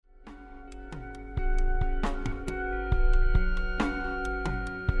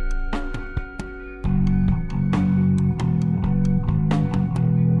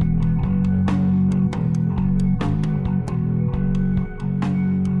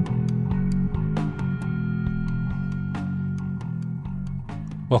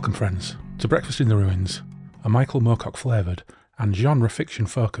Welcome, friends, to Breakfast in the Ruins, a Michael Moorcock flavoured and genre fiction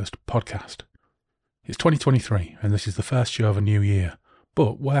focused podcast. It's 2023 and this is the first show of a new year,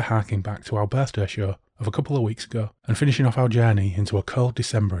 but we're harking back to our birthday show of a couple of weeks ago and finishing off our journey into a cold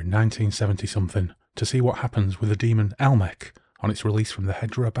December in 1970-something to see what happens with the demon Elmec on its release from the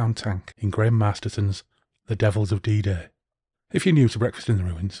hedgerow-bound tank in Graham Masterton's The Devils of D-Day. If you're new to Breakfast in the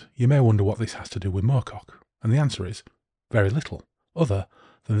Ruins, you may wonder what this has to do with Moorcock, and the answer is very little, other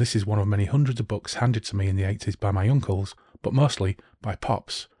than this is one of many hundreds of books handed to me in the 80s by my uncles, but mostly by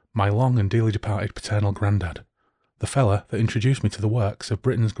Pops, my long and dearly departed paternal grandad, the fella that introduced me to the works of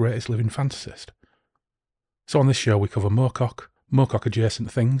Britain's greatest living fantasist. So on this show we cover Moorcock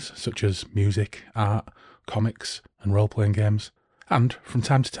adjacent things such as music, art, comics and role-playing games, and, from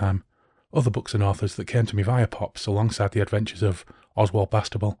time to time, other books and authors that came to me via Pops alongside the adventures of Oswald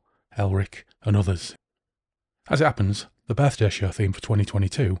Bastable, Elric and others. As it happens, the birthday show theme for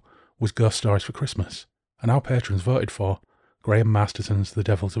 2022 was Ghost Stories for Christmas, and our patrons voted for Graham Masterton's The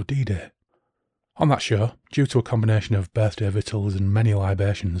Devils of D-Day. On that show, due to a combination of birthday victuals and many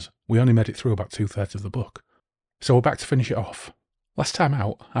libations, we only made it through about 2/3 of the book. So we're back to finish it off. Last time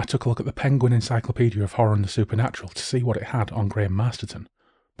out, I took a look at the Penguin Encyclopedia of Horror and the Supernatural to see what it had on Graham Masterton,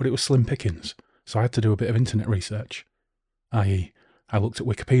 but it was slim pickings, so I had to do a bit of internet research, i.e. I looked at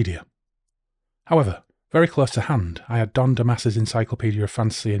Wikipedia. However, very close to hand, I had Don Damas's Encyclopedia of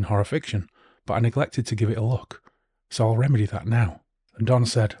Fantasy and Horror Fiction, but I neglected to give it a look, so I'll remedy that now. And Don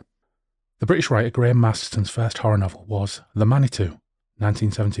said, the British writer Graham Masterton's first horror novel was The Manitou,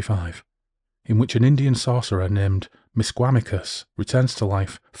 1975, in which an Indian sorcerer named Misquamicus returns to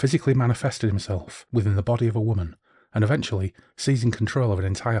life, physically manifested himself within the body of a woman, and eventually seizing control of an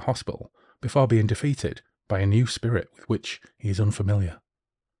entire hospital before being defeated by a new spirit with which he is unfamiliar.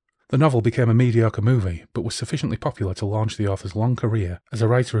 The novel became a mediocre movie, but was sufficiently popular to launch the author's long career as a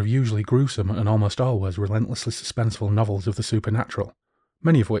writer of usually gruesome and almost always relentlessly suspenseful novels of the supernatural,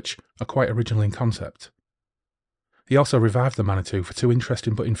 many of which are quite original in concept. He also revived The Manitou for two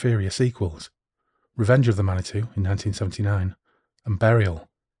interesting but inferior sequels, Revenge of the Manitou in 1979 and Burial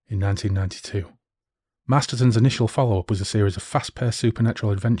in 1992. Masterton's initial follow-up was a series of fast-paced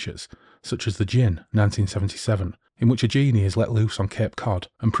supernatural adventures, such as The Djinn, 1977, in which a genie is let loose on Cape Cod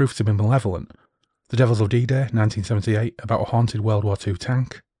and proves to be malevolent, The Devils of D-Day, 1978, about a haunted World War II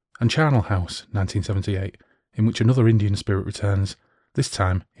tank, and Charnel House, 1978, in which another Indian spirit returns, this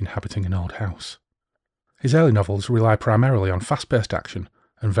time inhabiting an old house. His early novels rely primarily on fast-paced action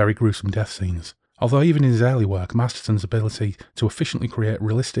and very gruesome death scenes, although even in his early work, Masterton's ability to efficiently create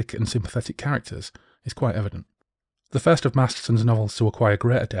realistic and sympathetic characters is quite evident. The first of Masterton's novels to acquire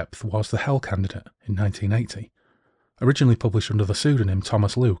greater depth was The Hell Candidate in 1980, originally published under the pseudonym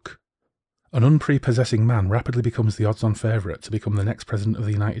Thomas Luke. An unprepossessing man rapidly becomes the odds-on favourite to become the next President of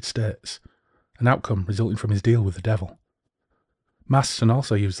the United States, an outcome resulting from his deal with the devil. Masterton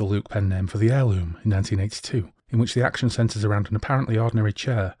also used the Luke pen name for The Heirloom in 1982, in which the action centres around an apparently ordinary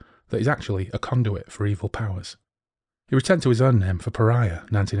chair that is actually a conduit for evil powers. He returned to his own name for Pariah,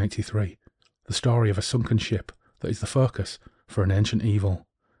 1983, the story of a sunken ship that is the focus for an ancient evil,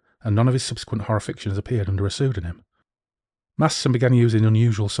 and none of his subsequent horror fiction has appeared under a pseudonym. Masterton began using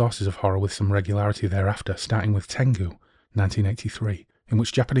unusual sources of horror with some regularity thereafter, starting with Tengu, 1983, in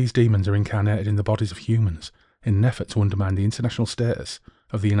which Japanese demons are incarnated in the bodies of humans in an effort to undermine the international status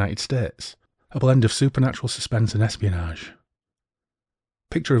of the United States, a blend of supernatural suspense and espionage.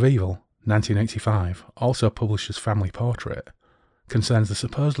 Picture of Evil, 1985, also published as Family Portrait, concerns the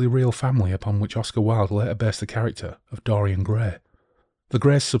supposedly real family upon which Oscar Wilde later based the character of Dorian Gray. The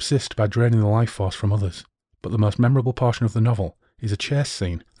Greys subsist by draining the life force from others, but the most memorable portion of the novel is a chase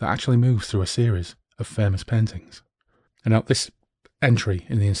scene that actually moves through a series of famous paintings. And now this entry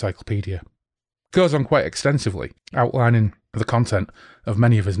in the encyclopedia goes on quite extensively, outlining the content of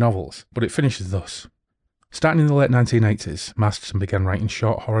many of his novels, but it finishes thus. Starting in the late 1980s, Masterton began writing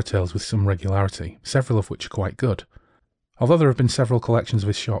short horror tales with some regularity, several of which are quite good. Although there have been several collections of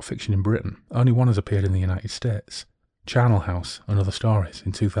his short fiction in Britain, only one has appeared in the United States, Charnel House and Other Stories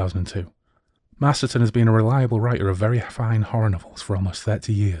in 2002. Masterton has been a reliable writer of very fine horror novels for almost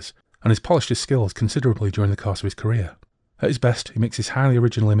 30 years, and has polished his skills considerably during the course of his career. At his best, he mixes highly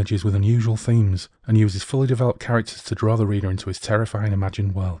original images with unusual themes, and uses fully developed characters to draw the reader into his terrifying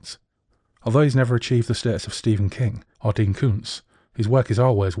imagined worlds. Although he's never achieved the status of Stephen King or Dean Koontz, his work is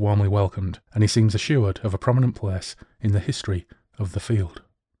always warmly welcomed, and he seems assured of a prominent place in the history of the field.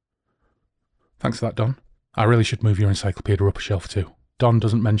 Thanks for that, Don. I really should move your encyclopedia up a shelf too. Don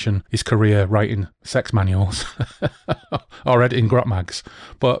doesn't mention his career writing sex manuals or editing grot mags,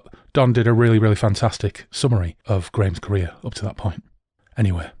 but Don did a really, really fantastic summary of Graham's career up to that point.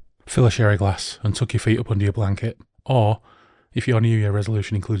 Anyway, fill a sherry glass and tuck your feet up under your blanket. Or, if your New Year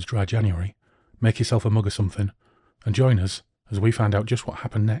resolution includes dry January, make yourself a mug of something and join us as we find out just what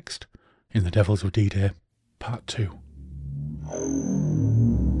happened next in The Devils of D-Day, Part 2.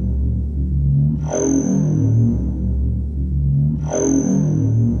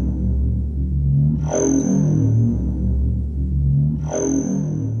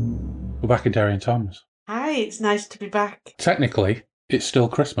 We're back in Derry and Tom's. Hi, it's nice to be back. Technically, it's still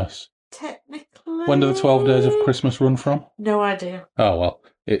Christmas. Technically? When do the 12 days of Christmas run from? No idea. Oh, well,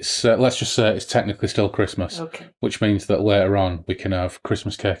 it's let's just say it's technically still Christmas. Okay. Which means that later on we can have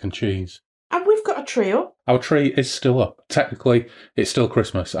Christmas cake and cheese. And we've got a tree up. Our tree is still up. Technically, it's still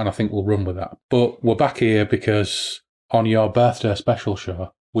Christmas, and I think we'll run with that. But we're back here because on your birthday special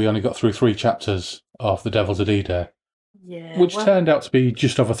show, we only got through 3 chapters of The Devils of D-Day. Yeah. Which turned out to be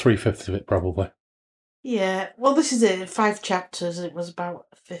just over 3/5 of it, probably. Yeah. Well, this is it. 5 chapters. It was about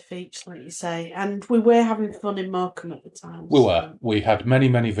a fifth each, like you say. And we were having fun in Morecambe at the time. We were. We had many,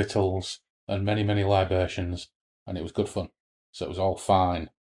 many victuals and many, many libations, and it was good fun. So it was all fine.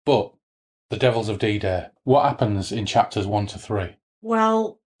 But The Devils of D-Day, what happens in chapters 1 to 3?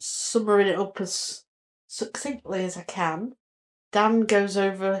 Well, summing it up as succinctly as I can, Dan goes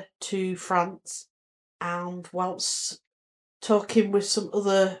over to France, and whilst talking with some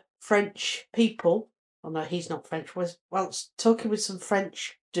other French people, oh no, he's not French, whilst talking with some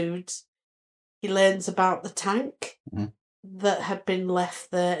French dudes, he learns about the tank that had been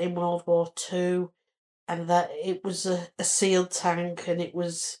left there in World War II, and that it was a sealed tank and it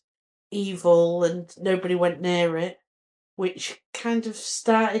was evil and nobody went near it, which kind of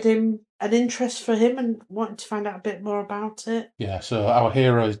started him an interest for him and wanting to find out a bit more about it. Yeah, so our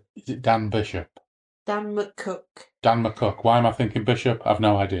hero is it Dan Bishop? Dan McCook. Dan McCook. Why am I thinking Bishop? I've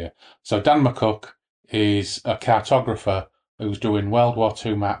no idea. So Dan McCook is a cartographer who's doing World War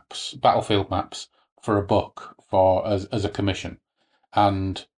II maps, battlefield maps, for a book as a commission.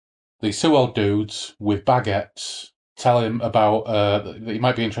 And these 2 old dudes with baguettes tell him about that he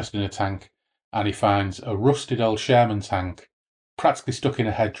might be interested in a tank, and he finds a rusted old Sherman tank practically stuck in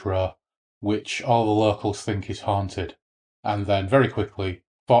a hedgerow, which all the locals think is haunted. And then very quickly,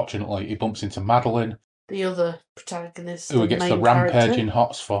 fortunately, he bumps into Madeline, the other protagonist, who he gets the rampaging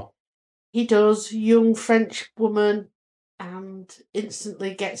hots for. He does, young French woman, and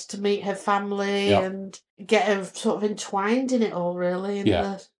instantly gets to meet her family and get her sort of entwined in it all, really.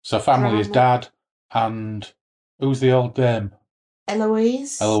 So family is Dad and who's the old dame?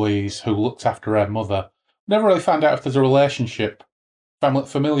 Eloise. Eloise, who looked after her mother. Never really found out if there's a relationship,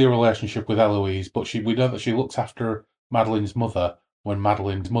 familiar relationship with Eloise, but we know that she looked after Madeline's mother when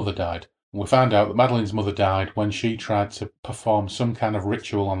Madeline's mother died. And we found out that Madeline's mother died when she tried to perform some kind of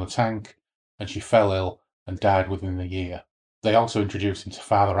ritual on the tank, and she fell ill and died within the year. They also introduced him to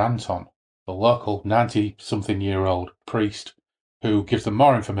Father Anton, the local 90-something-year-old priest, who gives them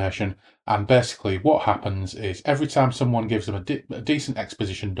more information. And basically what happens is every time someone gives them a decent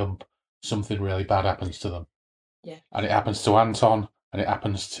exposition dump, something really bad happens to them. Yeah. And it happens to Anton, and it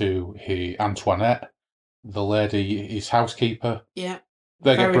happens to Antoinette, the lady, his housekeeper. Yeah.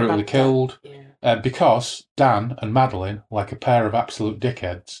 They get brutally killed. Yeah. Because Dan and Madeline, like a pair of absolute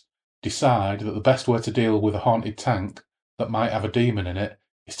dickheads, decide that the best way to deal with a haunted tank that might have a demon in it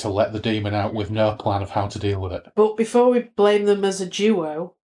is to let the demon out with no plan of how to deal with it. But before we blame them as a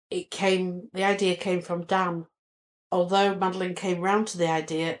duo, the idea came from Dan. Although Madeline came round to the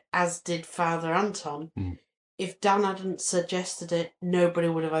idea, as did Father Anton, if Dan hadn't suggested it, nobody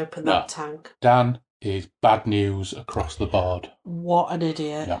would have opened that tank. Dan is bad news across the board. What an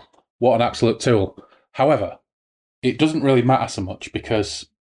idiot. Yeah. What an absolute tool. However, it doesn't really matter so much because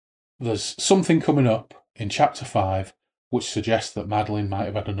there's something coming up in chapter 5 which suggests that Madeline might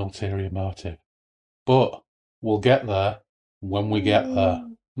have had an ulterior motive. But we'll get there when we get there.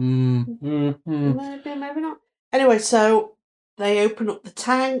 Maybe not. Anyway, so they open up the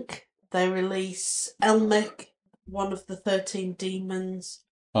tank, they release Elmec, one of the 13 demons,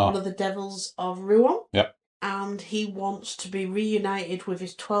 one of the devils of Rouen. Yep. And he wants to be reunited with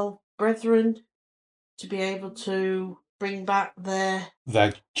his 12 brethren to be able to bring back their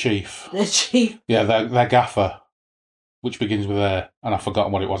chief. Their chief. Yeah, their gaffer, which begins with A, and I've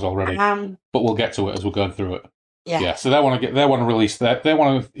forgotten what it was already. But we'll get to it as we're going through it. Yeah. So he wants to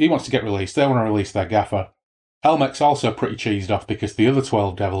get released. They want to release their gaffer. Elmec's also pretty cheesed off because the other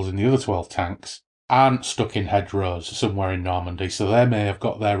 12 devils in the other 12 tanks aren't stuck in hedgerows somewhere in Normandy, so they may have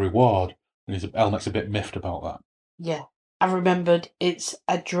got their reward. And Elmec's a bit miffed about that. Yeah. I've remembered it's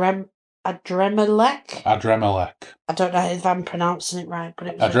a Adremelech. I don't know if I'm pronouncing it right, but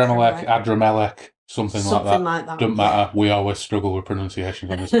it was Adramelech, something like that. Doesn't matter. We always struggle with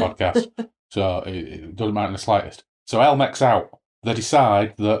pronunciations on this podcast, so it doesn't matter in the slightest. So Elmech's out. They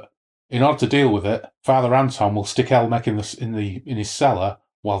decide that in order to deal with it, Father Anton will stick Elmech in his cellar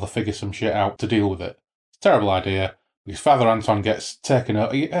while they figure some shit out to deal with it. It's a terrible idea because Father Anton gets taken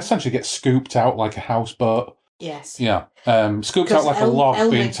out. He essentially gets scooped out like a houseboat. Yes. Yeah. Scooped out like a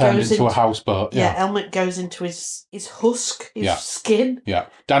log being turned into a houseboat. Yeah, Elmech goes into his husk, his skin. Yeah.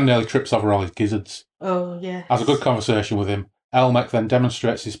 Dan nearly trips over all his gizzards. Oh, yeah. Has a good conversation with him. Elmech then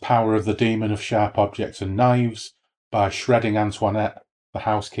demonstrates his power of the demon of sharp objects and knives by shredding Antoinette, the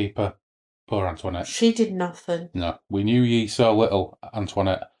housekeeper. Poor Antoinette. She did nothing. No. We knew ye so little,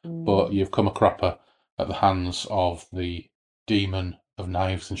 Antoinette, but you've come a cropper at the hands of the demon of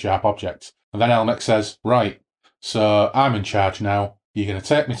knives and sharp objects. And then Elmech says, right, so I'm in charge now. You're going to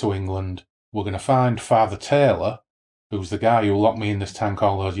take me to England. We're going to find Father Taylor, who's the guy who locked me in this tank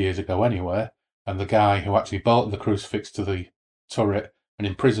all those years ago anyway, and the guy who actually bolted the crucifix to the turret and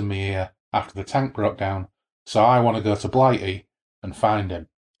imprisoned me here after the tank broke down. So I want to go to Blighty and find him.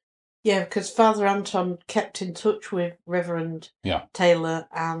 Yeah, because Father Anton kept in touch with Reverend Taylor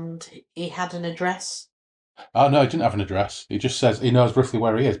and he had an address. Oh, no, he didn't have an address. He just says he knows roughly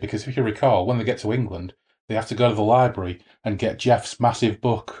where he is, because if you recall, when they get to England, they have to go to the library and get Jeff's massive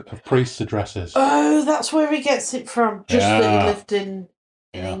book of priests' addresses. Oh, that's where he gets it from. Just that he lived in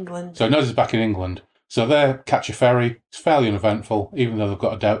England. So he knows he's back in England. So they catch a ferry. It's fairly uneventful, even though they've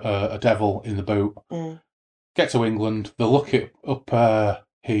got a devil in the boot. Get to England. They look up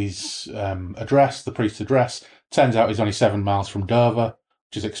his address, the priest's address. Turns out he's only 7 miles from Dover,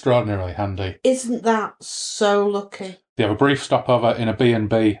 which is extraordinarily handy. Isn't that so lucky? They have a brief stopover in a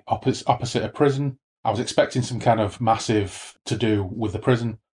B&B opposite a prison. I was expecting some kind of massive to-do with the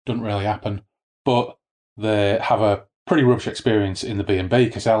prison. Doesn't really happen. But they have a pretty rubbish experience in the B&B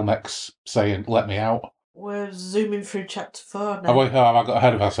because Elmech's saying, let me out. We're zooming through chapter 4 now. Have I got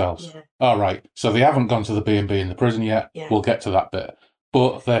ahead of ourselves? Yeah. All right. So they haven't gone to the B&B in the prison yet. Yeah. We'll get to that bit.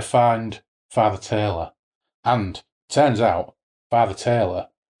 But they find Father Taylor. And turns out Father Taylor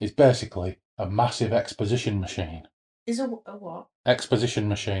is basically a massive exposition machine. Is a what? Exposition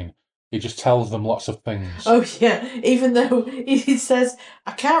machine. He just tells them lots of things. Oh, yeah. Even though he says,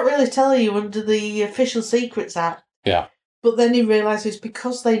 I can't really tell you under the Official Secrets Act. Yeah. But then he realises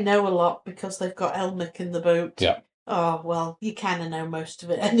because they know a lot, because they've got Elmech in the boat. Yeah. Oh, well, you kind of know most of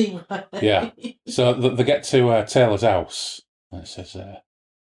it anyway. Yeah. So they get to Taylor's house, and it says,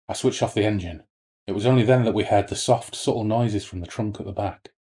 I switched off the engine. It was only then that we heard the soft, subtle noises from the trunk at the back.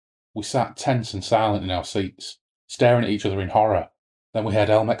 We sat tense and silent in our seats, staring at each other in horror. Then we heard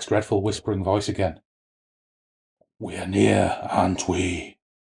Elmech's dreadful whispering voice again. We are near, aren't we?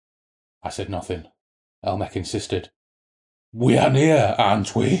 I said nothing. Elmech insisted. We are near,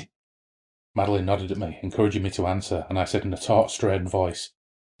 aren't we? Madeline nodded at me, encouraging me to answer, and I said in a taut, strained voice,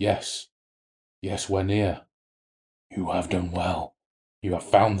 Yes. Yes, we're near. You have done well. You have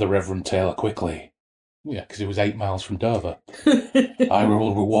found the Reverend Taylor quickly. Yeah, because it was 8 miles from Dover. I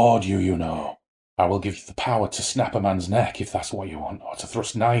will reward you, you know. I will give you the power to snap a man's neck if that's what you want, or to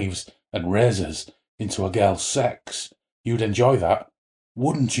thrust knives and razors into a girl's sex. You'd enjoy that,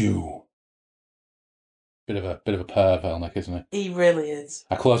 wouldn't you? Bit of a perv, Elmech, isn't he? He really is.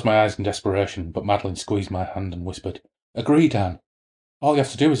 I closed my eyes in desperation, but Madeline squeezed my hand and whispered, Agree, Dan. All you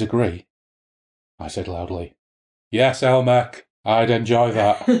have to do is agree. I said loudly, Yes, Elmech, I'd enjoy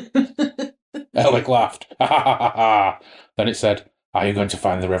that. Elmech laughed. Ha ha ha ha. Then it said, Are you going to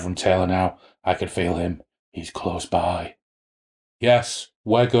find the Reverend Taylor now? I can feel him. He's close by. Yes,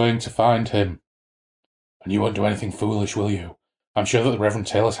 we're going to find him. And you won't do anything foolish, will you? I'm sure that the Reverend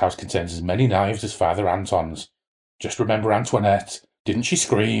Taylor's house contains as many knives as Father Anton's. Just remember Antoinette. Didn't she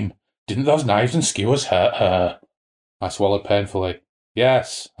scream? Didn't those knives and skewers hurt her? I swallowed painfully.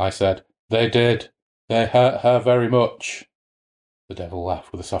 Yes, I said. They did. They hurt her very much. The devil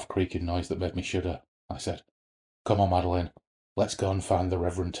laughed with a soft creaking noise that made me shudder. I said, Come on, Madeline. Let's go and find the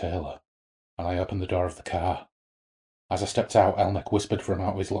Reverend Taylor. And I opened the door of the car. As I stepped out, Elmech whispered from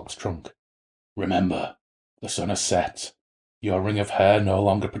out his locked trunk, Remember, the sun has set. Your ring of hair no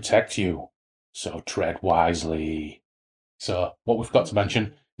longer protects you, so tread wisely. So, what we've got to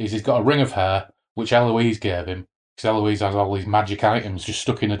mention is he's got a ring of hair, which Eloise gave him, because Eloise has all these magic items just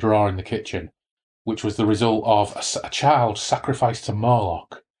stuck in a drawer in the kitchen, which was the result of a child sacrificed to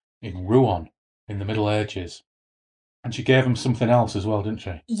Moloch in Rouen in the Middle Ages. And she gave him something else as well, didn't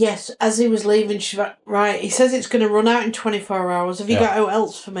she? Yes, as he was leaving, she went, right, he says it's going to run out in 24 hours. Have you got anything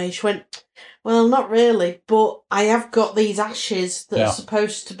else for me? She went, well, not really, but I have got these ashes that are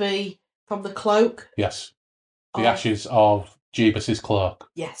supposed to be From the cloak? Yes. The ashes of Jeebus's cloak.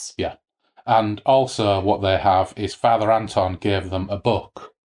 Yes. Yeah. And also what they have is Father Anton gave them a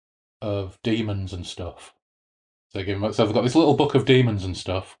book of demons and stuff. So they've got this little book of demons and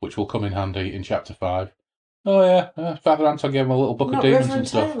stuff, which will come in handy in chapter 5. Oh yeah, Father Anton gave them a little book of demons Reverend and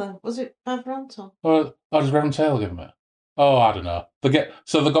stuff. Taylor. Was it Father Anton? Or does Reverend Taylor give them it? Oh, I don't know.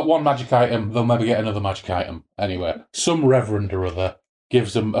 They've got one magic item, they'll maybe get another magic item. Anyway, some reverend or other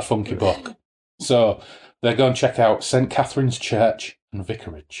gives them a funky book. So they go and check out St. Catherine's Church and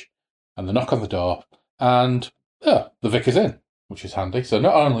Vicarage. And they knock on the door, and the vicar's in, which is handy. So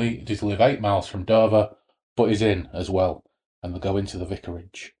not only does he live 8 miles from Dover, but he's in as well. And they go into the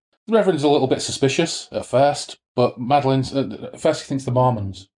vicarage. The Reverend's a little bit suspicious at first, but Madeline's... at first he thinks the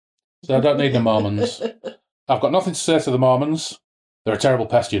Mormons. So I don't need the Mormons. I've got nothing to say to the Mormons. They're a terrible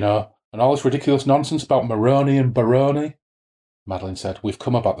pest, you know. And all this ridiculous nonsense about Moroni and Baroni. Madeline said, "We've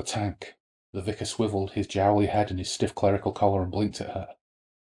come about the tank." The vicar swiveled his jowly head in his stiff clerical collar and blinked at her.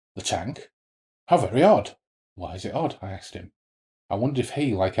 The tank? How very odd. Why is it odd? I asked him. I wondered if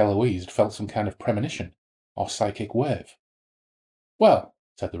he, like Eloise, had felt some kind of premonition, or psychic wave. Well,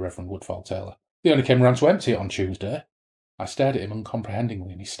 said the Reverend Woodfall Taylor, they only came round to empty it on Tuesday. I stared at him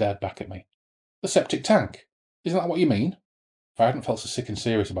uncomprehendingly, and he stared back at me. The septic tank? Isn't that what you mean? If I hadn't felt so sick and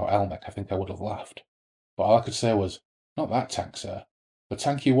serious about Elmec, I think I would have laughed. But all I could say was, not that tank, sir. The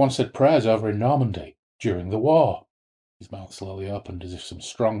tank you once said prayers over in Normandy, during the war. His mouth slowly opened as if some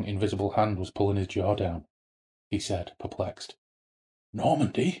strong, invisible hand was pulling his jaw down. He said, perplexed,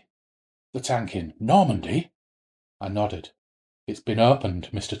 Normandy? The tank in Normandy? I nodded. It's been opened,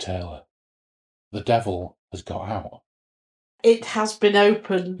 Mr. Taylor. The devil has got out. It has been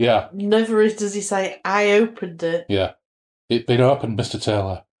opened. Yeah. Never does he say, I opened it. Yeah. It's been opened, Mr.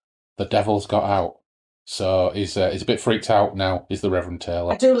 Taylor. The devil's got out. So he's a bit freaked out now, is the Reverend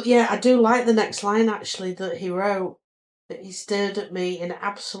Taylor. I do like the next line, actually, that he wrote. That he stared at me in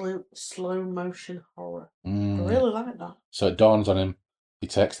absolute slow-motion horror. I really like that. So it dawns on him. He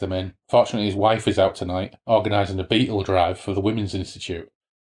takes them in. Fortunately, his wife is out tonight, organising a beetle drive for the Women's Institute.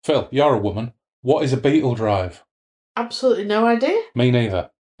 Phil, you're a woman. What is a beetle drive? Absolutely no idea. Me neither.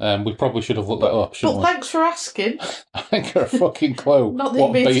 We probably should have looked that up, shouldn't we? Thanks for asking. I ain't got a fucking clue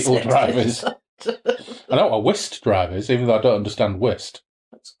what a beetle drive is. I know what a whist drive is, even though I don't understand whist.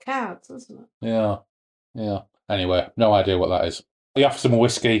 That's cards, isn't it? Yeah. Anyway, no idea what that is. He offers him a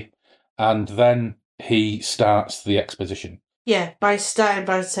whiskey, and then he starts the exposition. Yeah, by starting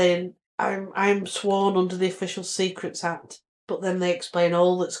by saying, I'm sworn under the Official Secrets Act, but then they explain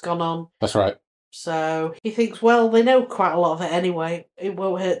all that's gone on. That's right. So he thinks, well, they know quite a lot of it anyway. It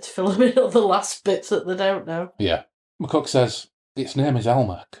won't hurt to fill them in on the last bits that they don't know. Yeah. McCook says, its name is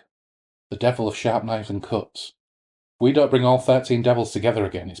Elmec, the devil of sharp knives and cuts. If we don't bring all 13 devils together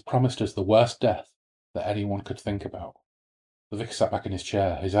again, it's promised us the worst death that anyone could think about. The vicar sat back in his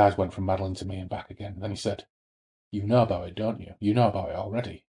chair. His eyes went from Madeline to me and back again. Then he said, You know about it, don't you? You know about it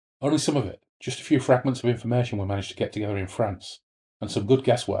already. Only some of it. Just a few fragments of information we managed to get together in France. And some good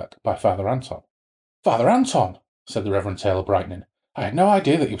guesswork by Father Anton. Father Anton, said the Reverend Taylor, brightening. I had no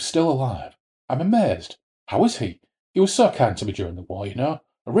idea that he was still alive. I'm amazed. How is he? He was so kind to me during the war, you know.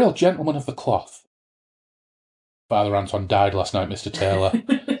 A real gentleman of the cloth. Father Anton died last night, Mr. Taylor.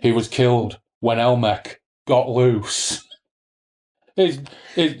 He was killed when Elmec got loose. You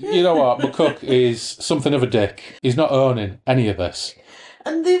know what? McCook is something of a dick. He's not owning any of this.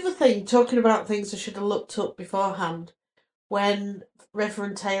 And the other thing, talking about things I should have looked up beforehand, when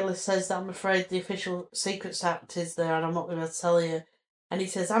Reverend Taylor says that I'm afraid the Official Secrets Act is there and I'm not going to tell you, and he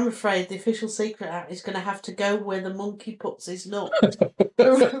says, I'm afraid the Official Secret Act is going to have to go where the monkey puts his nut.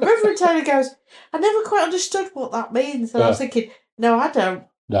 Reverend Taylor goes, I never quite understood what that means. And I was thinking, no, I don't.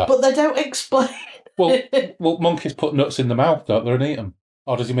 No. But they don't explain. Well, monkeys put nuts in the mouth, don't they, and eat them?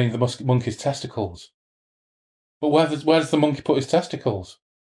 Or does he mean the monkey's testicles? But where does the monkey put his testicles?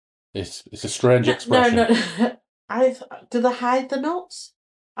 It's a strange expression. No. Do they hide the nuts?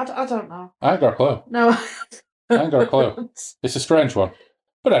 I don't know. I ain't got a clue. No. I ain't got a clue. It's a strange one.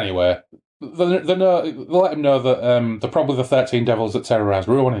 But anyway, they let him know that they're probably the 13 devils that terrorised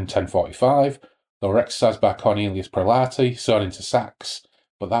Rouen in 1045. They were exercised by Cornelius Prelati, sewn into sacks,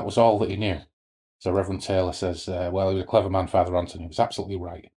 but that was all that he knew. So Reverend Taylor says, well, he was a clever man, Father Anthony. He was absolutely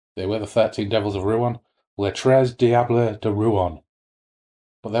right. They were the 13 devils of Rouen, les 13 diables de Rouen.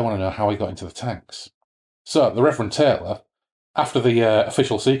 But they want to know how he got into the tanks. So the Reverend Taylor, after the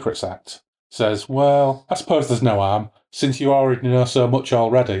Official Secrets Act, says, well, I suppose there's no harm, since you already know so much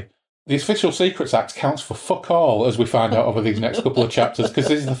already. The Official Secrets Act counts for fuck all, as we find out over these next couple of chapters, because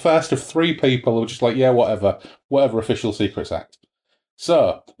this is the first of 3 people who are just like, yeah, whatever Official Secrets Act.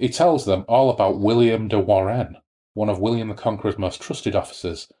 So, he tells them all about William de Warenne, one of William the Conqueror's most trusted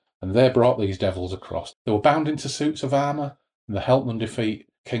officers, and they brought these devils across. They were bound into suits of armour, and they helped them defeat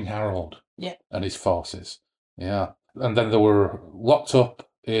King Harold and his forces. Yeah. And then they were locked up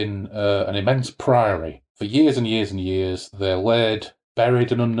in an immense priory. For years and years and years, they're laid,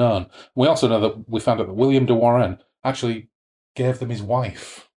 buried and unknown. We also know that we found out that William de Warenne actually gave them his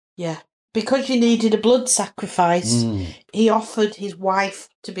wife. Yeah. Because you needed a blood sacrifice, he offered his wife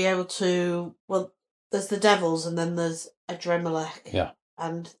to be able to... Well, there's the devils and then there's a Dremelech. Yeah.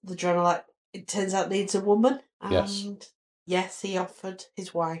 And the Dremelech, it turns out, needs a woman. Yes. And yes, he offered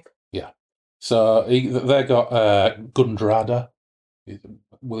his wife. Yeah. So they got Gundrada,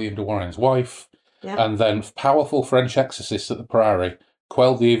 William de Warenne's wife, and then powerful French exorcists at the priory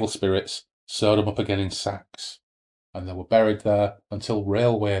quelled the evil spirits, sewed them up again in sacks, and they were buried there until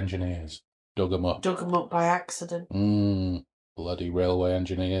railway engineers dug them up. Dug them up by accident. Bloody railway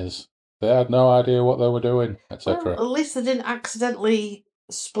engineers. They had no idea what they were doing, etc. Well, at least they didn't accidentally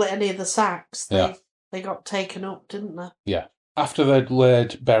split any of the sacks. They got taken up, didn't they? Yeah. After they'd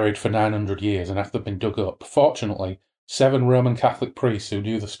laid buried for 900 years and after they'd been dug up, fortunately, 7 Roman Catholic priests who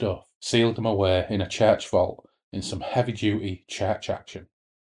knew the stuff sealed them away in a church vault in some heavy-duty church action.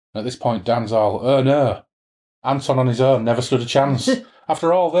 At this point, Dan's all, oh no, Anton on his own never stood a chance.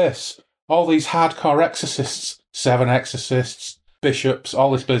 After all this, all these hardcore exorcists, 7 exorcists, bishops,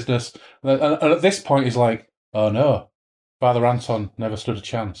 all this business, and at this point he's like, oh no, Father Anton never stood a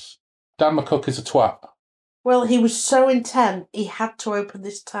chance. Dan McCook is a twat. Well, he was so intent, he had to open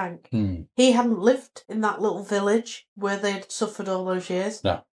this tank. He hadn't lived in that little village where they'd suffered all those years.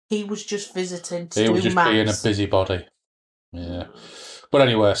 No. He was just visiting to do He was just being a busybody. Yeah. But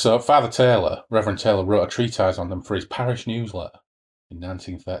anyway, so Father Taylor, Reverend Taylor, wrote a treatise on them for his parish newsletter in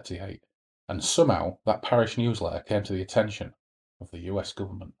 1938. And somehow that parish newsletter came to the attention of the US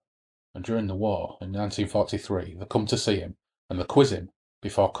government. And during the war, in 1943, they come to see him and they quiz him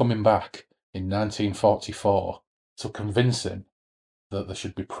before coming back in 1944 to convince him that they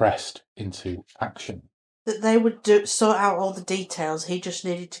should be pressed into action. That they would sort out all the details, he just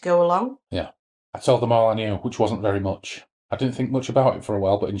needed to go along? Yeah. I told them all I knew, which wasn't very much. I didn't think much about it for a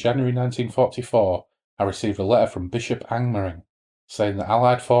while, but in January 1944, I received a letter from Bishop Angmering saying that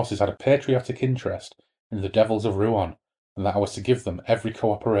Allied forces had a patriotic interest in the Devils of Rouen and that I was to give them every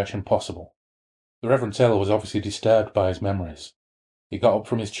cooperation possible. The Reverend Taylor was obviously disturbed by his memories. He got up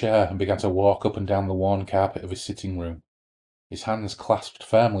from his chair and began to walk up and down the worn carpet of his sitting room, his hands clasped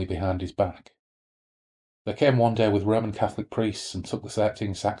firmly behind his back. They came one day with Roman Catholic priests and took the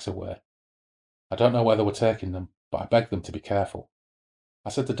 13 sacks away. I don't know where they were taking them, but I begged them to be careful. I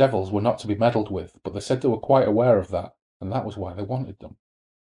said the devils were not to be meddled with, but they said they were quite aware of that, and that was why they wanted them.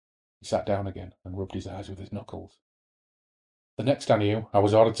 He sat down again and rubbed his eyes with his knuckles. The next I knew, I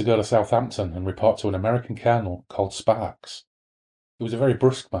was ordered to go to Southampton and report to an American colonel called Sparks. He was a very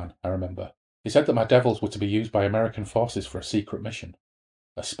brusque man, I remember. He said that my devils were to be used by American forces for a secret mission,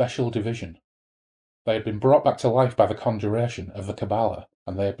 a special division. They had been brought back to life by the conjuration of the Kabbalah,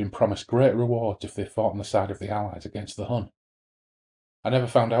 and they had been promised great rewards if they fought on the side of the Allies against the Hun. I never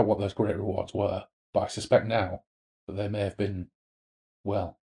found out what those great rewards were, but I suspect now that they may have been,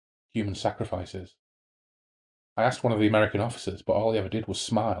 well, human sacrifices. I asked one of the American officers, but all he ever did was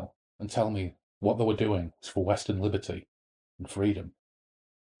smile and tell me what they were doing was for Western liberty and freedom.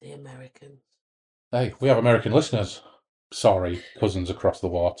 The Americans. Hey, we have American listeners. Sorry, cousins across the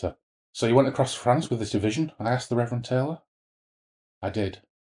water. So you went across France with this division? I asked the Reverend Taylor. I did,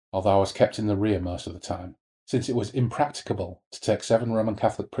 although I was kept in the rear most of the time. Since it was impracticable to take 7 Roman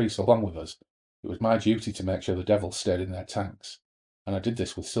Catholic priests along with us, it was my duty to make sure the devils stayed in their tanks, and I did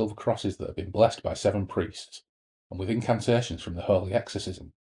this with silver crosses that had been blessed by 7 priests, and with incantations from the Holy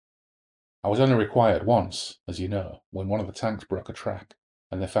Exorcism. I was only required once, as you know, when one of the tanks broke a track,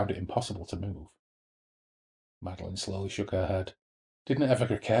 and they found it impossible to move. Madeline slowly shook her head. Didn't it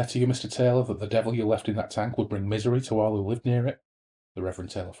ever occur to you, Mr. Taylor, that the devil you left in that tank would bring misery to all who lived near it? The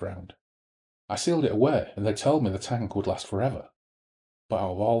Reverend Taylor frowned. I sealed it away, and they told me the tank would last forever. But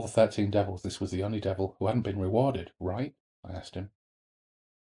out of all the 13 devils, this was the only devil who hadn't been rewarded, right? I asked him.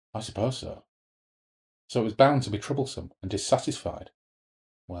 I suppose so. So it was bound to be troublesome and dissatisfied.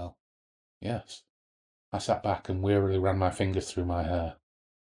 Well, yes. I sat back and wearily ran my fingers through my hair.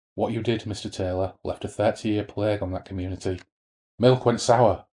 What you did, Mr. Taylor, left a 30-year plague on that community. Milk went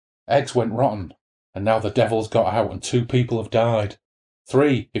sour, eggs went rotten, and now the devil's got out and 2 people have died.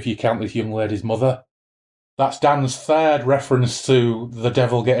 3, if you count this young lady's mother. That's Dan's 3rd reference to the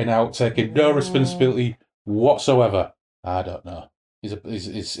devil getting out, taking no responsibility whatsoever. I don't know.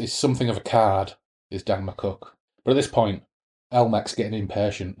 He's something of a card, is Dan McCook. But at this point, Elmec's getting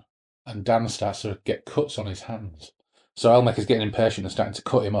impatient, and Dan starts to get cuts on his hands. So Elmec is getting impatient and starting to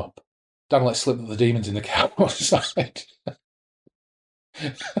cut him up. Dan lets slip that the demon's in the car outside.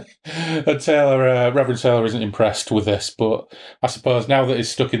 And Taylor, Reverend Taylor, isn't impressed with this, but I suppose now that he's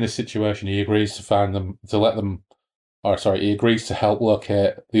stuck in this situation, he agrees to he agrees to help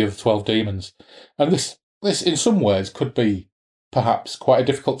locate the other 12 demons. And this in some ways could be perhaps quite a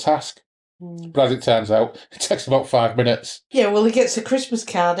difficult task. But as it turns out, it takes about 5 minutes. Yeah, well, he gets a Christmas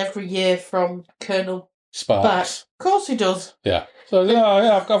card every year from Colonel Sparks. Of course he does. Yeah. So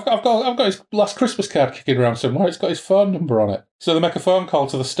I've got his last Christmas card kicking around somewhere. It's got his phone number on it. So they make a phone call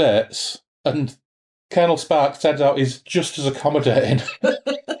to the States, and Colonel Sparks turns out is just as accommodating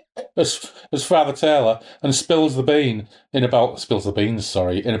as Father Taylor, and spills the beans in about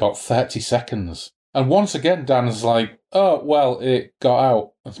 30 seconds. And once again, Dan's like, "Oh well, it got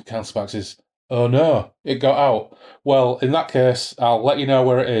out." And Colonel Sparks is, "Oh no, it got out. Well, in that case, I'll let you know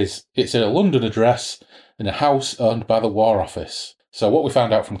where it is. It's at a London address in a house owned by the War Office." So what we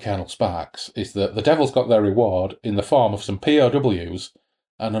found out from Colonel Sparks is that the Devils got their reward in the form of some POWs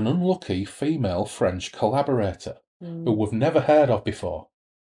and an unlucky female French collaborator who we've never heard of before.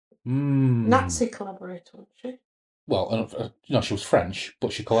 Nazi collaborator, wasn't she? Well, she was French,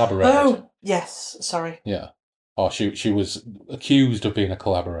 but she collaborated. Oh, yes, sorry. Yeah. Or she was accused of being a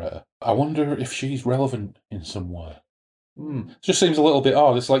collaborator. I wonder if she's relevant in some way. It just seems a little bit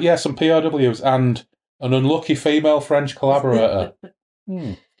odd. It's like, yeah, some POWs and an unlucky female French collaborator.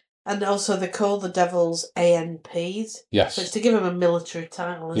 And also they call the Devils ANPs. Yes. So it's to give them a military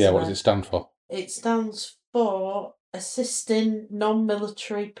title, isn't it? Yeah, what does it stand for? It stands for Assisting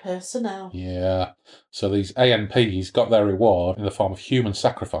Non-Military Personnel. Yeah. So these ANPs got their reward in the form of human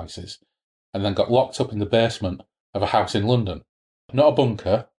sacrifices and then got locked up in the basement of a house in London. Not a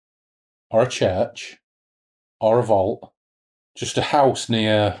bunker, or a church, or a vault. Just a house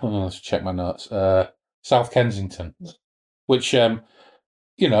near, let's check my notes, South Kensington. Which,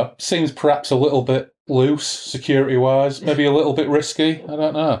 seems perhaps a little bit loose security-wise, maybe a little bit risky. I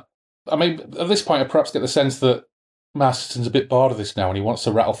don't know. I mean, at this point, I perhaps get the sense that Masterton's a bit bored of this now and he wants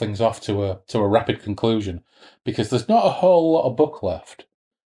to rattle things off to a rapid conclusion because there's not a whole lot of book left.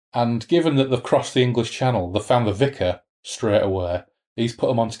 And given that they've crossed the English Channel, they've found the vicar straight away. He's put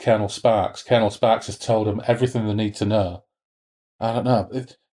them onto Colonel Sparks. Colonel Sparks has told them everything they need to know. I don't know.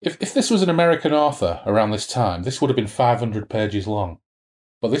 If this was an American author around this time, this would have been 500 pages long.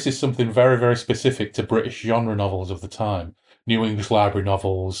 But this is something very, very specific to British genre novels of the time. New English Library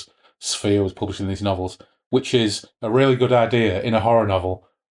novels, Sphere was publishing these novels, which is a really good idea in a horror novel.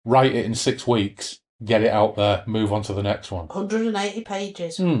 Write it in 6 weeks, get it out there, move on to the next one. 180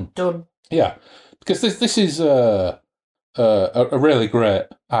 pages. Done. Yeah, because this is a really great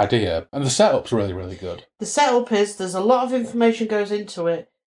idea, and the setup's really, really good. The setup is, there's a lot of information goes into it,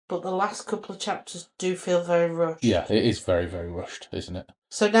 but the last couple of chapters do feel very rushed. Yeah, it is very, very rushed, isn't it?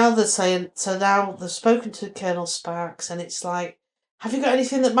 So now they've spoken to Colonel Sparks, and it's like, have you got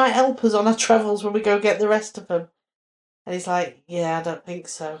anything that might help us on our travels when we go get the rest of them? And he's like, yeah, I don't think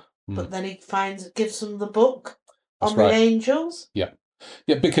so. But then he gives them the book on the angels. Yeah.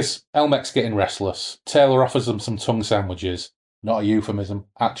 Yeah, because Elmec's getting restless. Taylor offers them some tongue sandwiches. Not a euphemism,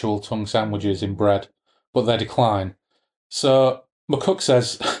 actual tongue sandwiches in bread. But they decline. So McCook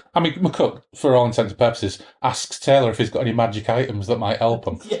McCook, for all intents and purposes, asks Taylor if he's got any magic items that might help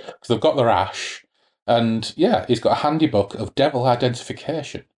him. Yeah. Because they've got their ash. And, yeah, he's got a handy book of devil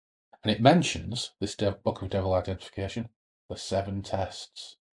identification. And it mentions, this book of devil identification, the 7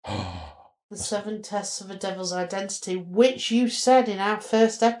 tests. The 7 tests of a devil's identity, which you said in our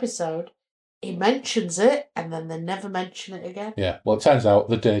first episode. He mentions it, and then they never mention it again. Yeah, well, it turns out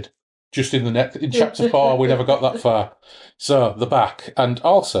they did. Just in chapter 4, we never got that far. So, the back. And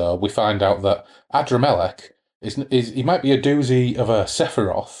also, we find out that Adramelech, he might be a doozy of a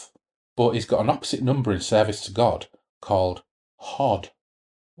Sephiroth, but he's got an opposite number in service to God, called Hod.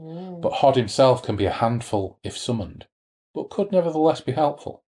 But Hod himself can be a handful if summoned, but could nevertheless be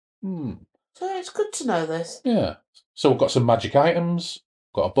helpful. So it's good to know this. Yeah. So we've got some magic items,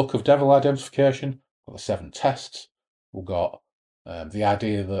 got a book of devil identification, got the 7 tests, we've got the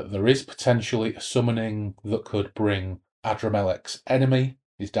idea that there is potentially a summoning that could bring Adramelech's enemy,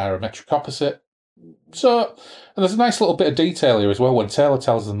 his diametric opposite. So, and there's a nice little bit of detail here as well when Taylor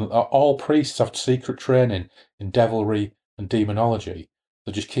tells them that all priests have secret training in devilry and demonology.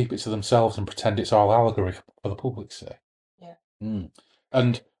 They just keep it to themselves and pretend it's all allegory for the public's sake. Yeah.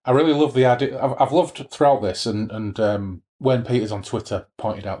 And I really love the idea. I've loved throughout this, and when Peters on Twitter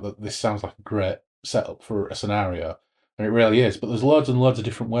pointed out that this sounds like a great setup for a scenario, and it really is, but there's loads and loads of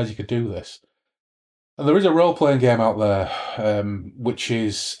different ways you could do this. And there is a role-playing game out there, which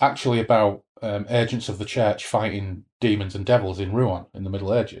is actually about agents of the church fighting demons and devils in Rouen in the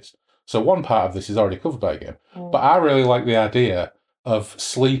Middle Ages. So one part of this is already covered by a game. But I really like the idea of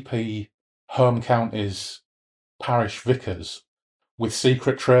sleepy home counties parish vicars with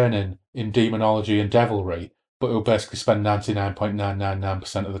secret training in demonology and devilry, but who basically spend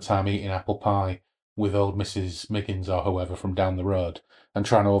 99.999% of the time eating apple pie with old Mrs. Miggins or whoever from down the road and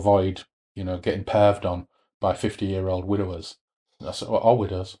trying to avoid, getting perved on by 50-year-old widowers. Or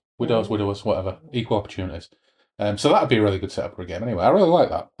widows. Widowers, whatever. Equal opportunities. So that'd be a really good setup for a game anyway. I really like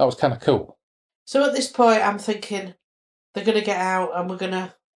that. That was kind of cool. So at this point, I'm thinking they're going to get out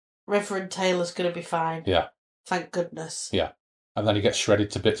and Reverend Taylor's going to be fine. Yeah. Thank goodness. Yeah. And then he gets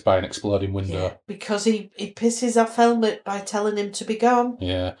shredded to bits by an exploding window. Yeah, because he pisses off Elmec by telling him to be gone.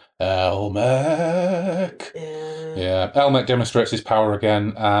 Yeah. Elmec! Yeah. Elmec demonstrates his power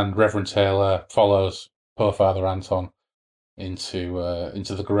again, and Reverend Taylor follows poor Father Anton into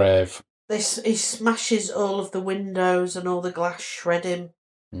the grave. He smashes all of the windows and all the glass, shredding.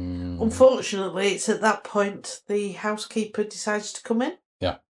 Mm. Unfortunately, it's at that point the housekeeper decides to come in.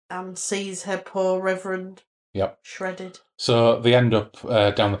 Yeah. And sees her poor Reverend shredded. So they end up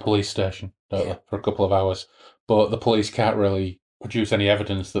down the police station, don't they, for a couple of hours. But the police can't really produce any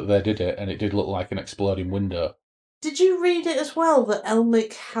evidence that they did it, and it did look like an exploding window. Did you read it as well, that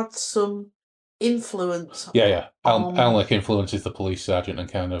Elmec had some influence? Yeah. Elmec influences the police sergeant and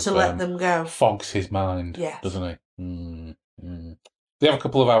kind of... to let them go. Fogs his mind, doesn't he? They have a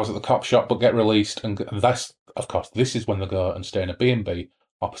couple of hours at the cop shop, but get released, and that's, of course, this is when they go and stay in a B&B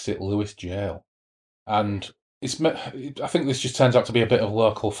opposite Lewes Jail. And I think this just turns out to be a bit of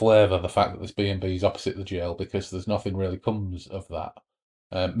local flavour, the fact that this B&B is opposite the jail, because there's nothing really comes of that.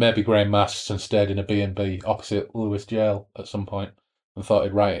 Maybe Graham Masterson stayed in a B&B opposite Lewes Jail at some point and thought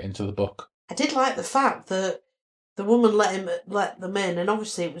he'd write it into the book. I did like the fact that the woman let them in, and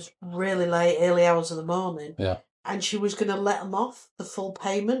obviously it was really late, early hours of the morning. Yeah. And she was going to let them off the full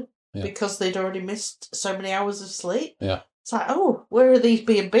payment because they'd already missed so many hours of sleep. Yeah. It's like, oh, where are these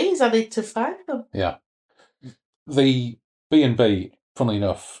B&Bs? I need to find them. Yeah. The B&B, funnily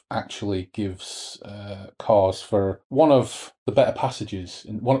enough, actually gives cause for one of the better passages,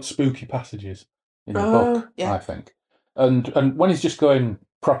 one of the spooky passages in the book, I think. And when he's just going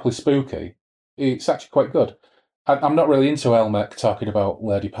properly spooky, it's actually quite good. I'm not really into Elmec talking about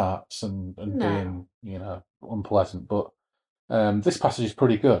lady parts and being, unpleasant, but this passage is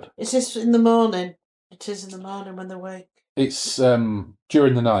pretty good. It's just in the morning. It is in the morning when they're awake. It's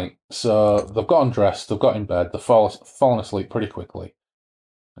during the night, so they've got undressed, they've got in bed, they've fallen asleep pretty quickly.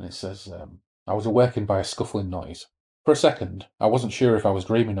 And it says, I was awakened by a scuffling noise. For a second, I wasn't sure if I was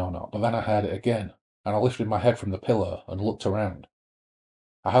dreaming or not, but then I heard it again, and I lifted my head from the pillow and looked around.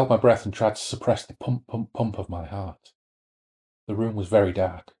 I held my breath and tried to suppress the pump, pump, pump of my heart. The room was very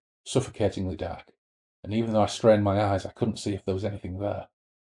dark, suffocatingly dark, and even though I strained my eyes, I couldn't see if there was anything there.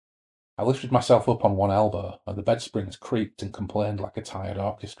 I lifted myself up on one elbow, and the bed springs creaked and complained like a tired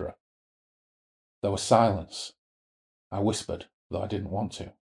orchestra. There was silence. I whispered, though I didn't want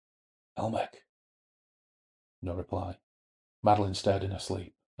to. Elmec. No reply. Madeline stared in her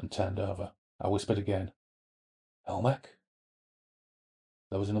sleep and turned over. I whispered again. Elmec?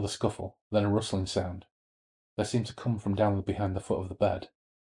 There was another scuffle, then a rustling sound. They seemed to come from down behind the foot of the bed.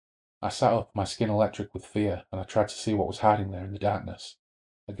 I sat up, my skin electric with fear, and I tried to see what was hiding there in the darkness.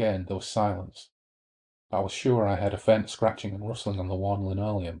 Again, there was silence. I was sure I heard a faint scratching and rustling on the worn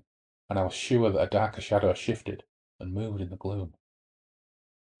linoleum, and I was sure that a darker shadow shifted and moved in the gloom.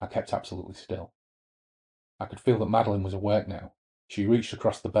 I kept absolutely still. I could feel that Madeline was awake now. She reached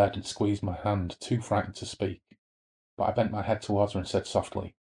across the bed and squeezed my hand, too frightened to speak. But I bent my head towards her and said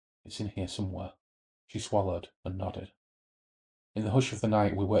softly, It's in here somewhere. She swallowed and nodded. In the hush of the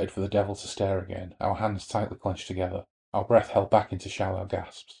night, we waited for the devil to stare again, our hands tightly clenched together, our breath held back into shallow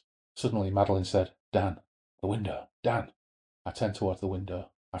gasps. Suddenly, Madeline said, Dan, the window, Dan. I turned towards the window.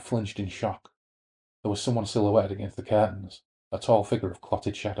 I flinched in shock. There was someone silhouetted against the curtains, a tall figure of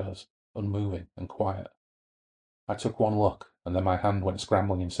clotted shadows, unmoving and quiet. I took one look, and then my hand went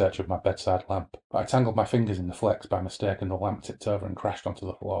scrambling in search of my bedside lamp, but I tangled my fingers in the flex by mistake and the lamp tipped over and crashed onto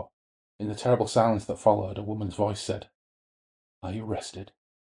the floor. In the terrible silence that followed, a woman's voice said, Are you rested?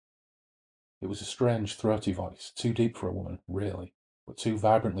 It was a strange, throaty voice, too deep for a woman, really, but too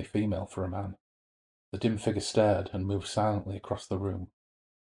vibrantly female for a man. The dim figure stared and moved silently across the room.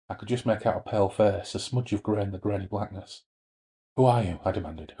 I could just make out a pale face, a smudge of grey in the grainy blackness. Who are you? I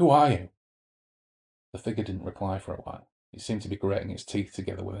demanded. Who are you? The figure didn't reply for a while. It seemed to be grating its teeth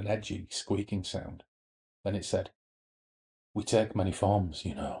together with an edgy, squeaking sound. Then it said, We take many forms,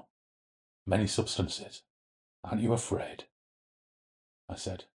 you know. many substances. Aren't you afraid? I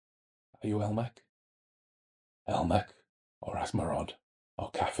said, Are you Elmec? Elmec, or Asmarod,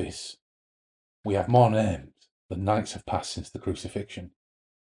 or Cafis. We have more names than nights have passed since the crucifixion.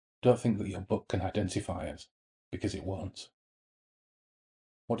 Don't think that your book can identify us, because it won't.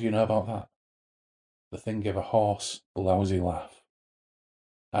 What do you know about that? The thing gave a hoarse, blousy laugh.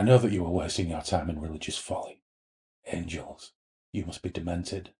 I know that you are wasting your time in religious folly. Angels, you must be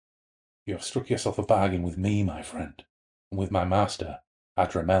demented. You have struck yourself a bargain with me, my friend, and with my master,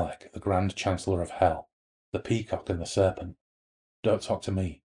 Adramelech, the Grand Chancellor of Hell, the Peacock and the Serpent. Don't talk to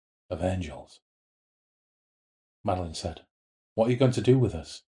me of angels. Madeline said, What are you going to do with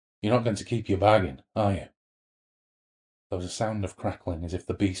us? You're not going to keep your bargain, are you? There was a sound of crackling as if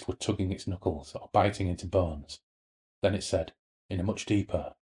the beast were tugging its knuckles or biting into bones. Then it said, in a much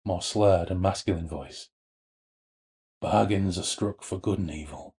deeper, more slurred and masculine voice, Bargains are struck for good and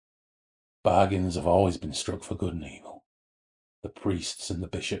evil. Bargains have always been struck for good and evil. The priests and the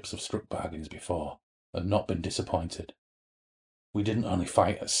bishops have struck bargains before and not been disappointed. We didn't only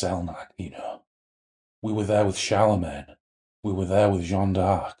fight at Selnak, you know. We were there with Charlemagne. We were there with Jeanne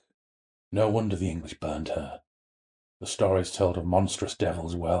d'Arc. No wonder the English burned her. The stories told of monstrous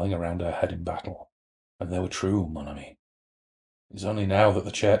devils whirling around her head in battle, and they were true, mon ami. It's only now that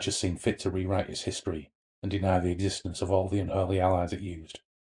the Church has seen fit to rewrite its history and deny the existence of all the unholy allies it used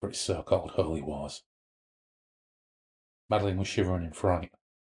for its so-called holy wars. Madeline was shivering in fright.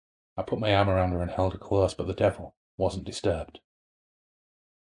 I put my arm around her and held her close, but the devil wasn't disturbed.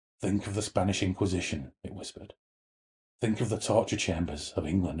 Think of the Spanish Inquisition, it whispered. Think of the torture chambers of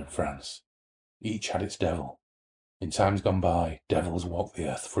England and France. Each had its devil. In times gone by, devils walked the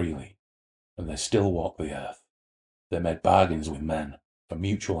earth freely, and they still walk the earth. They made bargains with men for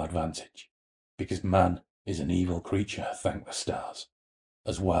mutual advantage, because man is an evil creature, thank the stars,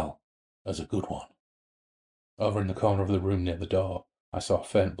 as well as a good one. Over in the corner of the room near the door, I saw a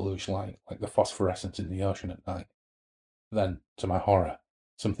faint bluish light, like the phosphorescence in the ocean at night. Then, to my horror,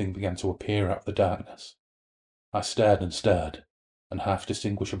 something began to appear out of the darkness. I stared and stared, and half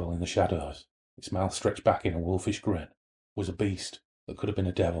distinguishable in the shadows, its mouth stretched back in a wolfish grin, was a beast that could have been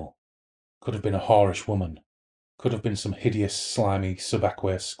a devil, could have been a whorish woman, could have been some hideous, slimy,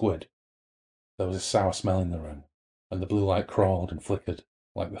 subaqueous squid. There was a sour smell in the room, and the blue light crawled and flickered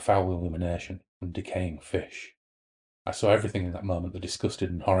like the foul illumination from decaying fish. I saw everything in that moment that disgusted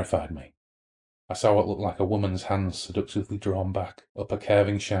and horrified me. I saw what looked like a woman's hands seductively drawn back up a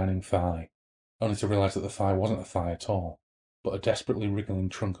curving, shining thigh, only to realise that the thigh wasn't a thigh at all, but a desperately wriggling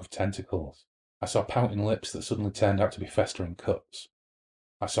trunk of tentacles. I saw pouting lips that suddenly turned out to be festering cuts.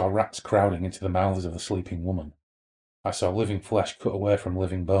 I saw rats crowding into the mouths of the sleeping woman. I saw living flesh cut away from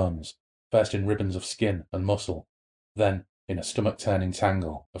living bones, first in ribbons of skin and muscle, then in a stomach-turning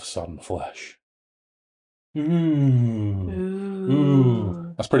tangle of sodden flesh. Ooh.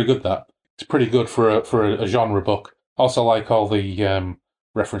 That's pretty good, that. It's pretty good for a genre book. Also like all the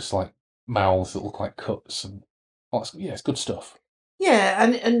reference to like mouths that look like cuts and yeah, it's good stuff. Yeah,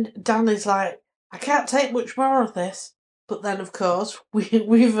 and Dan is like, I can't take much more of this. But then, of course, we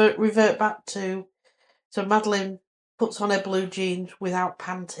revert back to... So Madeline puts on her blue jeans without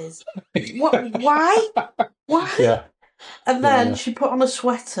panties. What? Why? Why? Yeah. And then she put on a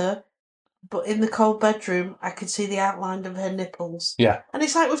sweater, but in the cold bedroom, I could see the outline of her nipples. Yeah. And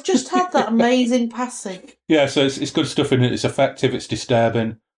it's like, we've just had that amazing passing. Yeah, so it's good stuff in it. It's effective, it's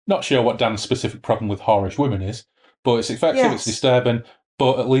disturbing. Not sure what Dan's specific problem with whorish women is, but it's effective, It's disturbing,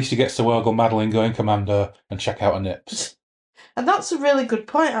 but at least he gets to ogle Madeline going commando and check out her nips. And that's a really good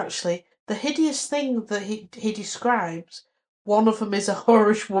point, actually. The hideous thing that he describes, one of them is a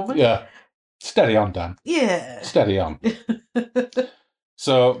whorish woman. Yeah. Steady on, Dan. Yeah. Steady on.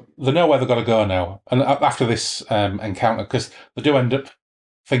 So they know where they've got to go now. And after this encounter, because they do end up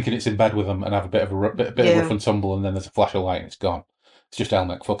thinking it's in bed with them and have a bit of rough and tumble, and then there's a flash of light and it's gone. It's just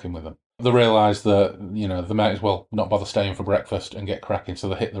Elmec fucking with them. They realise that, they might as well not bother staying for breakfast and get cracking, so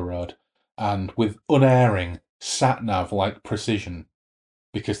they hit the road. And with unerring, sat-nav-like precision,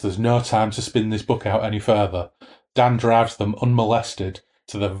 because there's no time to spin this book out any further, Dan drives them unmolested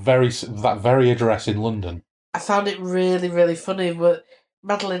to that very address in London. I found it really, really funny, but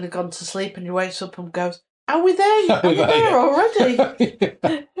Madeline had gone to sleep and he wakes up and goes, Are we there? Are we there already?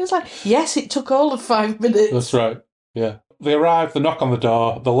 It was like, yes, it took all of 5 minutes. That's right, yeah. They arrive, they knock on the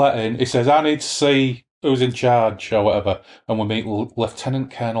door, they let in. He says, I need to see who's in charge or whatever. And we meet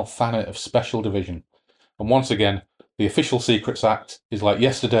Lieutenant Colonel Thanet of Special Division. And once again, the official Secrets Act is like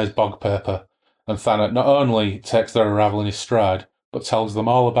yesterday's bog paper. And Thanet not only takes their arrival in his stride, but tells them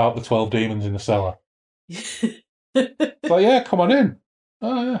all about the 12 demons in the cellar. So yeah, come on in.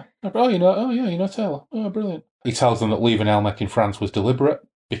 Oh, yeah. You know Taylor. Oh, brilliant. He tells them that leaving Elmec in France was deliberate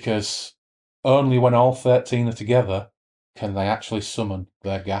because only when all 13 are together can they actually summon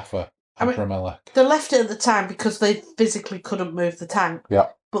their gaffer, Adramelech. They left it at the time because they physically couldn't move the tank. Yeah.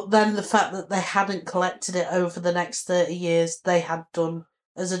 But then the fact that they hadn't collected it over the next 30 years, they had done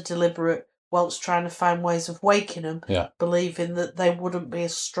as a deliberate, whilst trying to find ways of waking them, believing that they wouldn't be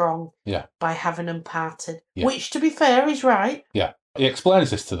as strong by having them parted. Yeah. Which, to be fair, is right. Yeah. He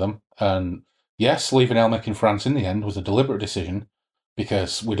explains this to them, and yes, leaving Elmec in France in the end was a deliberate decision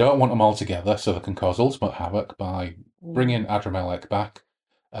because we don't want them all together so they can cause ultimate havoc by bringing Adramelech back.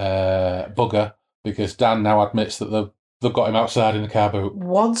 Bugger, because Dan now admits that they've got him outside in the car boot.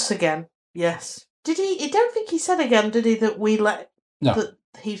 Once again, yes. Did he? I don't think he said again, did he, that we let... No. That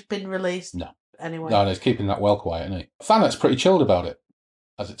he's been released? No. Anyway. No, he's keeping that well quiet, isn't he? Thanet's pretty chilled about it,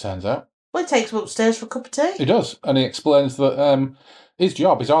 as it turns out. Well, he takes him upstairs for a cup of tea. He does, and he explains that his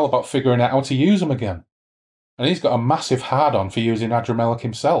job is all about figuring out how to use them again. And he's got a massive hard-on for using Adramelech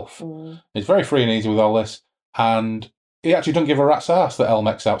himself. He's very free and easy with all this, and he actually doesn't give a rat's ass that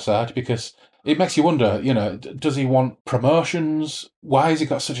Elmec's outside because it makes you wonder, does he want promotions? Why has he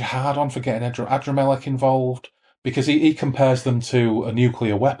got such a hard-on for getting Adramelech involved? Because he compares them to a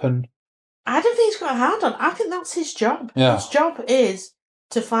nuclear weapon. I don't think he's got a hard-on. I think that's his job. Yeah. His job is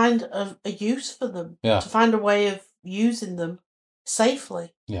to find a use for them, to find a way of using them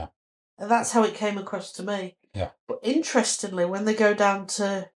safely. Yeah. And that's how it came across to me. Yeah. But interestingly, when they go down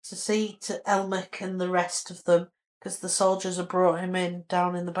to see to Elmec and the rest of them, because the soldiers have brought him in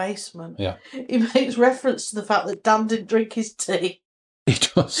down in the basement, he makes reference to the fact that Dan didn't drink his tea. He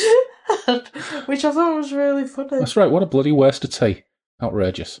does. Which I thought was really funny. That's right, what a bloody waste of tea.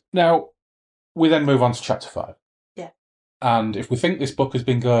 Outrageous. Now, we then move on to chapter 5. Yeah. And if we think this book has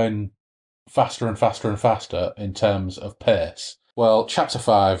been going faster and faster and faster in terms of pace, well, chapter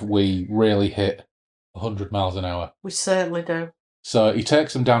 5, we really hit 100 miles an hour. We certainly do. So he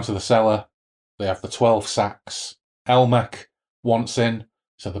takes them down to the cellar. They have the 12 sacks. Elmec wants in,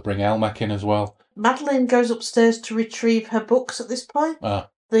 so they bring Elmec in as well. Madeline goes upstairs to retrieve her books at this point.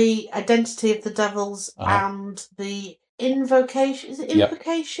 The Identity of the Devils and the Invocation. Is it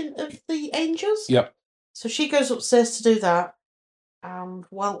Invocation of the Angels? Yep. So she goes upstairs to do that, and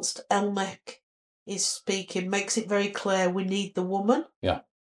whilst Elmec is speaking, makes it very clear we need the woman. Yeah.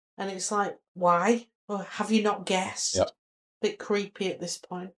 And it's like, why? Or have you not guessed? Yep. Bit creepy at this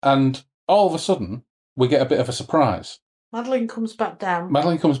point. And all of a sudden, we get a bit of a surprise. Madeline comes back down.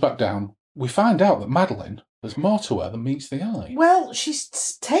 We find out that Madeline, there's more to her than meets the eye. Well, she's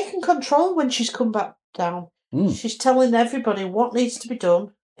taken control when she's come back down. She's telling everybody what needs to be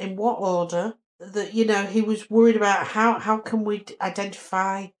done, in what order. That, he was worried about how can we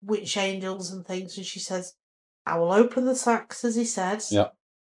identify which angels and things. And she says, I will open the sacks, as he said. Yeah.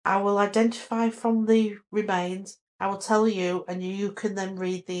 I will identify from the remains. I will tell you, and you can then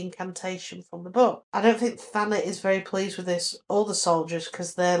read the incantation from the book. I don't think Thanet is very pleased with this, or the soldiers,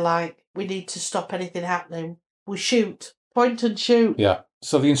 because they're like, we need to stop anything happening. We shoot. Point and shoot. Yeah.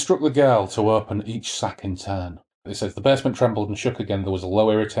 So they instruct the girl to open each sack in turn. It says, the basement trembled and shook again. There was a low,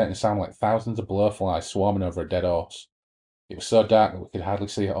 irritating sound like thousands of blowflies swarming over a dead horse. It was so dark that we could hardly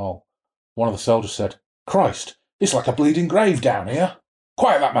see it all. One of the soldiers said, Christ, it's like a bleeding grave down here.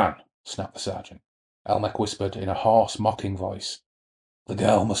 Quiet that man, snapped the sergeant. Elmec whispered in a hoarse, mocking voice, the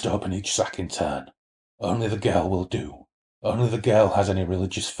girl must open each sack in turn. Only the girl will do. Only the girl has any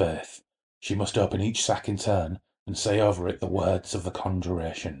religious faith. She must open each sack in turn and say over it the words of the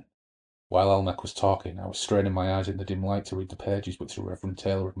conjuration. While Elmec was talking, I was straining my eyes in the dim light to read the pages which the Reverend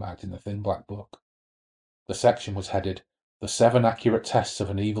Taylor had marked in the thin black book. The section was headed, The 7 Accurate Tests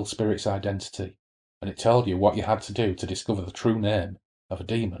of an Evil Spirit's Identity, and it told you what you had to do to discover the true name of a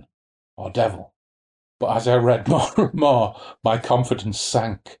demon or devil. But as I read more and more, my confidence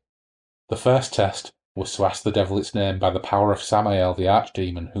sank. The first test was to ask the devil its name by the power of Samael the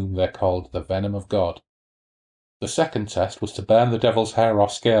archdemon, whom they called the Venom of God. The second test was to burn the devil's hair or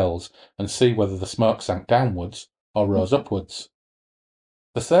scales and see whether the smoke sank downwards or rose upwards.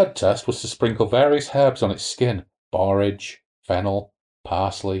 The third test was to sprinkle various herbs on its skin, borage, fennel,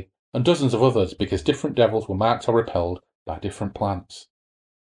 parsley, and dozens of others, because different devils were marked or repelled by different plants.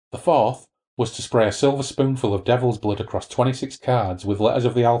 The fourth was to spray a silver spoonful of devil's blood across 26 cards with letters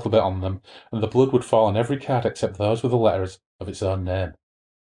of the alphabet on them, and the blood would fall on every card except those with the letters of its own name.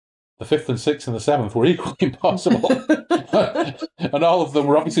 The 5th and 6th and the 7th were equally impossible, and all of them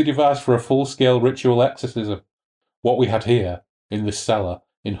were obviously devised for a full-scale ritual exorcism. What we had here, in this cellar,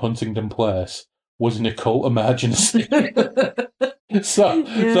 in Huntingdon Place, was an occult emergency. So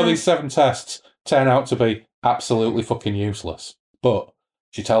these 7 tests turn out to be absolutely fucking useless. But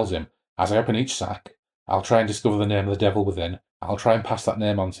She tells him, as I open each sack, I'll try and discover the name of the devil within. I'll try and pass that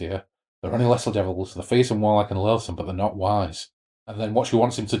name on to you. They're only lesser devils. They're fierce and warlike and loathsome, but they're not wise. And then what she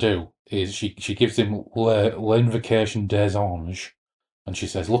wants him to do is she gives him l'invocation des anges. And she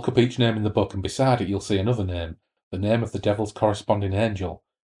says, look up each name in the book, and beside it you'll see another name, the name of the devil's corresponding angel.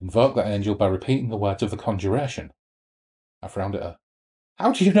 Invoke that angel by repeating the words of the conjuration. I frowned at her.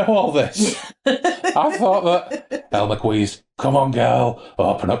 How do you know all this? I thought that... Elmer wheezed, come on, girl,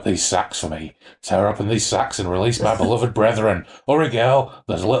 open up these sacks for me. Tear open these sacks and release my beloved brethren. Hurry, girl,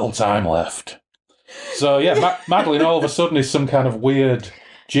 there's little time left. So, yeah, Madeline all of a sudden is some kind of weird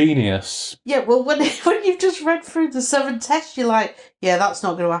genius. Yeah, well, when you've just read through the 7 tests, you're like, yeah, that's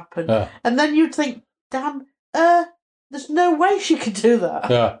not going to happen. And then you'd think, damn, there's no way she could do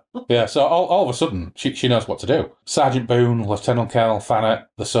that. Yeah. So all of a sudden, she knows what to do. Sergeant Boone, Lieutenant Colonel Thanet,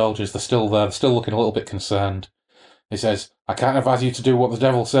 the soldiers, they're still there. They're still looking a little bit concerned. He says, I can't advise you to do what the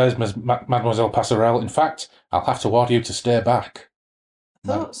devil says, Mademoiselle Passerelle. In fact, I'll have to order you to stay back. I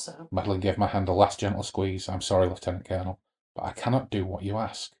thought so. Madeline gave my hand a last gentle squeeze. I'm sorry, Lieutenant Colonel, but I cannot do what you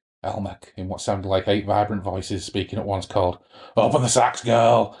ask. Elmec, in what sounded like 8 vibrant voices speaking at once, called, open the sacks,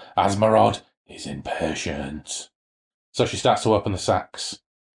 girl. Asmerod is impatient. So she starts to open the sacks.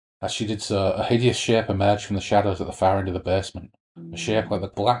 As she did so, a hideous shape emerged from the shadows at the far end of the basement, a shape like the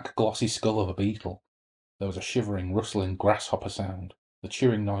black, glossy skull of a beetle. There was a shivering, rustling grasshopper sound, the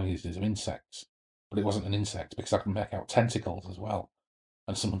chewing noises of insects, but it wasn't an insect because I could make out tentacles as well,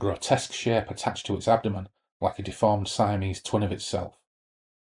 and some grotesque shape attached to its abdomen, like a deformed Siamese twin of itself.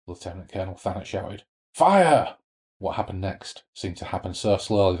 Lieutenant Colonel Thanet shouted, fire! What happened next seemed to happen so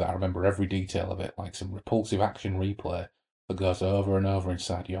slowly that I remember every detail of it, like some repulsive action replay that goes over and over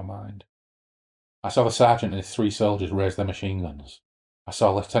inside your mind. I saw the sergeant and his 3 soldiers raise their machine guns. I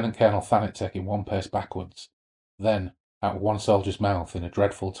saw Lieutenant Colonel Thanet taking 1 pace backwards. Then, out of one soldier's mouth in a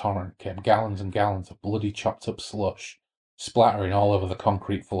dreadful torrent came gallons and gallons of bloody chopped-up slush, splattering all over the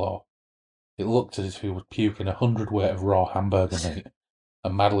concrete floor. It looked as if he was puking 100 weight of raw hamburger meat,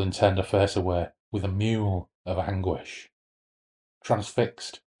 and Madeline turned her face away with a mewl of anguish.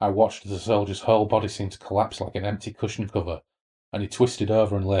 Transfixed, I watched as the soldier's whole body seemed to collapse like an empty cushion cover, and he twisted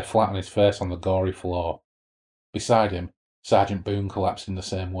over and lay flat on his face on the gory floor. Beside him, Sergeant Boone collapsed in the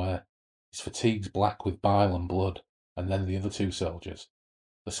same way, his fatigues black with bile and blood, and then the other 2 soldiers.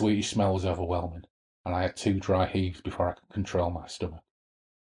 The sweetish smell was overwhelming, and I had 2 dry heaves before I could control my stomach.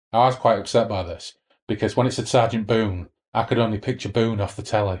 I was quite upset by this, because when it said Sergeant Boone, I could only picture Boone off the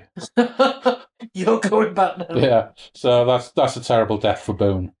telly. You're going back now. Yeah, so that's a terrible death for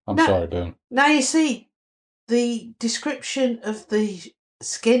Boone. I'm sorry, Boone. Now you see, the description of the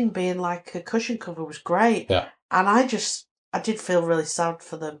skin being like a cushion cover was great. Yeah. And I did feel really sad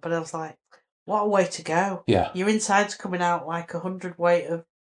for them, but I was like, what a way to go. Yeah. Your inside's coming out like 100 weight of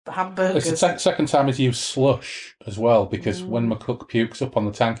hamburgers. It's the second time he's used slush as well, because when McCook pukes up on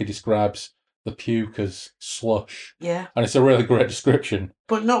the tank, he describes the puke as slush. Yeah. And it's a really great description.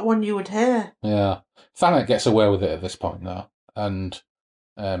 But not one you would hear. Yeah. Thanet gets away with it at this point, though. And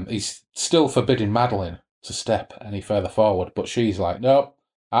he's still forbidding Madeline to step any further forward. But she's like, nope,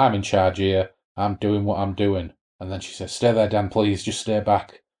 I'm in charge here. I'm doing what I'm doing. And then she says, stay there, Dan, please. Just stay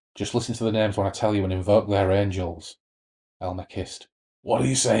back. Just listen to the names when I tell you and invoke their angels. Elmer hissed. What are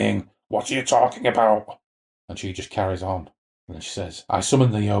you saying? What are you talking about? And she just carries on. And then she says, I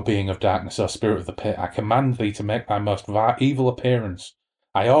summon thee, O being of darkness, O spirit of the pit. I command thee to make thy most evil appearance.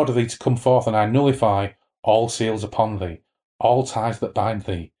 I order thee to come forth, and I nullify all seals upon thee, all ties that bind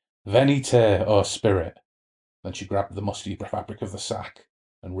thee. Veni te, O spirit. Then she grabbed the musty fabric of the sack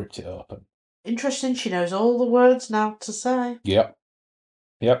and ripped it open. Interesting, she knows all the words now to say. Yep,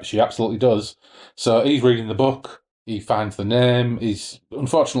 she absolutely does. So he's reading the book. He finds the name.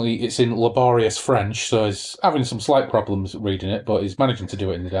 Unfortunately, it's in laborious French, so he's having some slight problems reading it, but he's managing to do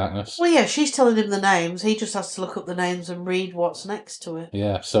it in the darkness. Well, yeah, she's telling him the names. He just has to look up the names and read what's next to it.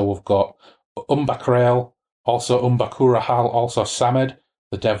 Yeah, so we've got Umbakrel, also Umbakurahal, also Samed,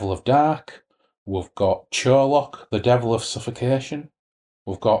 the Devil of Dark. We've got Cholok, the Devil of Suffocation.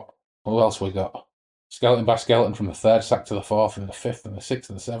 We've got, what else we got? Skeleton by skeleton from the 3rd sack to the 4th and the 5th and the 6th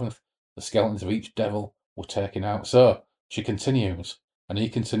and the 7th. The skeletons of each devil were taken out. So she continues, and he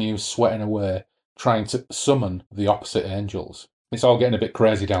continues sweating away, trying to summon the opposite angels. It's all getting a bit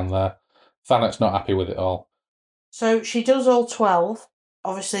crazy down there. Thanet's not happy with it all. So she does all 12.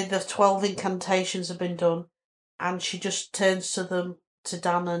 Obviously, the 12 incantations have been done, and she just turns to them, to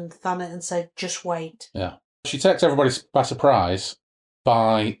Dan and Thanet, and said, just wait. Yeah. She takes everybody by surprise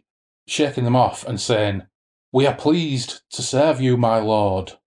by shaking them off and saying, we are pleased to serve you, my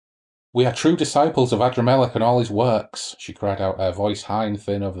lord. "We are true disciples of Adramelech and all his works," she cried out, her voice high and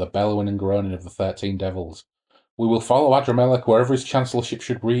thin over the bellowing and groaning of the 13 devils. "We will follow Adramelech wherever his chancellorship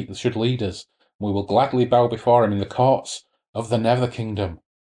should lead us. We will gladly bow before him in the courts of the Nether Kingdom."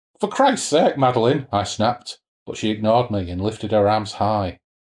 "For Christ's sake, Madeline," I snapped, but she ignored me and lifted her arms high.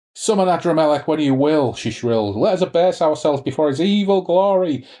 "Summon Adramelech when you will," she shrilled. "Let us abase ourselves before his evil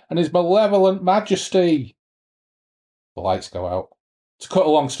glory and his malevolent majesty." The lights go out. To cut a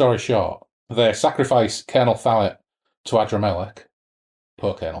long story short, they sacrifice Colonel Thalet to Adramelech.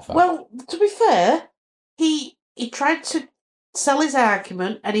 Poor Colonel Thalet. Well, to be fair, he tried to sell his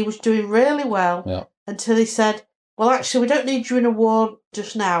argument and he was doing really well until he said, "Well, actually, we don't need you in a war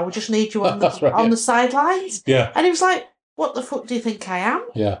just now. We just need you on the sidelines." Yeah. And he was like, "What the fuck do you think I am?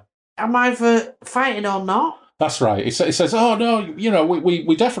 Yeah. I'm either fighting or not." That's right. He says, "Oh, no,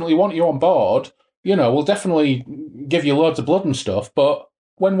 we definitely want you on board. We'll definitely give you loads of blood and stuff, but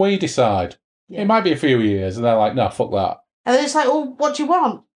when we decide, it might be a few years." And they're like, "No, fuck that." And then it's like, "Oh, what do you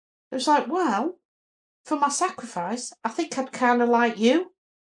want?" It was like, "Well, for my sacrifice, I think I'd kind of like you."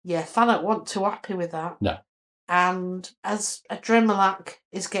 Yeah, Thanet wasn't too happy with that. No. And as Adramelech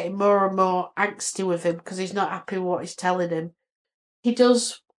is getting more and more angsty with him because he's not happy with what he's telling him, he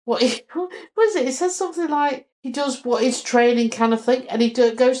does what is it? He says something like, he does what his training kind of thing, and he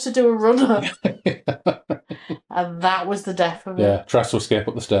goes to do a runner. And that was the death of him. Yeah, tries to escape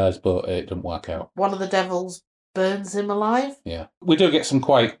up the stairs, but it didn't work out. One of the devils burns him alive. Yeah. We do get some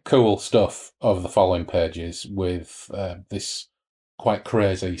quite cool stuff over the following pages with this quite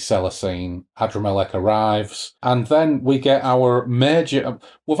crazy cellar scene. Adramelech arrives, and then we get our major...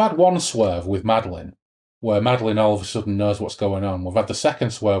 We've had one swerve with Madeline, where Madeline all of a sudden knows what's going on. We've had the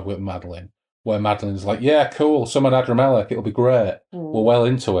second swerve with Madeline, where Madeline's like, "Yeah, cool, summon Adramelech, it'll be great. We're well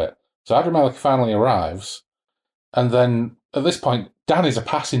into it." So Adramelech finally arrives, and then at this point, Dan is a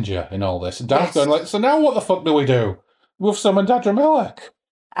passenger in all this. And Dan's going like, "So now what the fuck do we do? We've summoned Adramelech."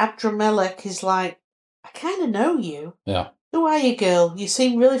 Adramelech is like, "I kind of know you. Yeah. Who are you, girl? You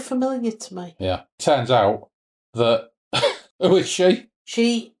seem really familiar to me." Yeah. Turns out that... Who is she?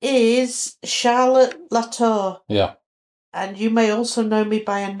 She is Charlotte Latour. Yeah. "And you may also know me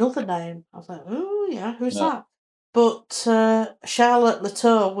by another name." I was like, "Oh, yeah, who's that?" But Charlotte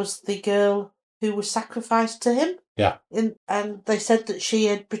Latour was the girl who was sacrificed to him. Yeah. And they said that she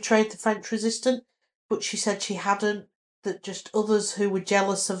had betrayed the French resistance, but she said she hadn't, that just others who were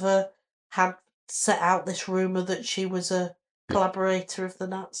jealous of her had set out this rumour that she was a collaborator of the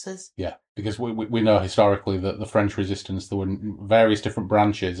Nazis. Yeah, because we know historically that the French resistance, there were various different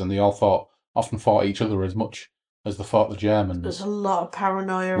branches, and they all often fought each other as much as they fought the Germans. There's a lot of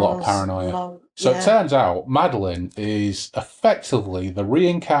paranoia. So it turns out Madeline is effectively the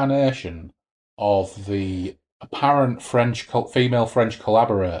reincarnation of the apparent female French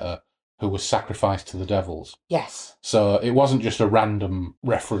collaborator who was sacrificed to the devils. Yes. So it wasn't just a random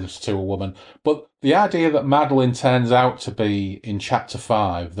reference to a woman. But the idea that Madeline turns out to be, in Chapter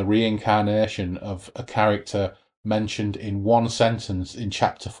 5, the reincarnation of a character mentioned in one sentence in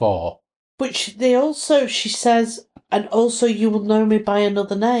Chapter 4. Which she says, "And also you will know me by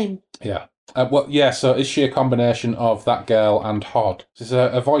another name." Yeah. So is she a combination of that girl and Hod?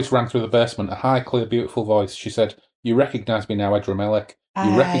 A voice rang through the basement, a high, clear, beautiful voice. She said, "You recognise me now, Adramelech.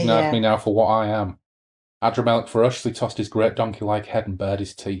 You recognise me now for what I am." Adramelech ferociously tossed his great donkey-like head and bared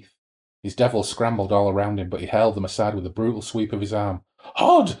his teeth. His devils scrambled all around him, but he held them aside with a brutal sweep of his arm.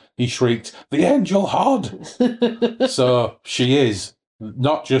 "Hod!" he shrieked. "The angel Hod!" So she is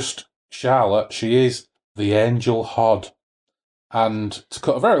not just Charlotte, she is the angel Hod. And to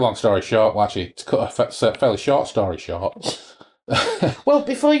cut a very long story short, to cut a fairly short story short... Well,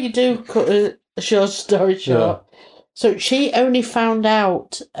 before you do cut a short story short... Yeah. So she only found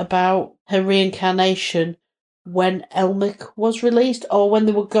out about her reincarnation when Elmick was released, or when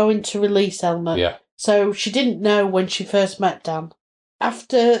they were going to release Elmick. Yeah. So she didn't know when she first met Dan.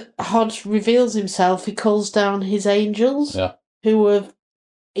 After Hod reveals himself, he calls down his angels, who have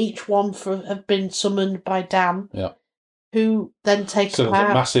each one have been summoned by Dan. Yeah. Who then take part. So the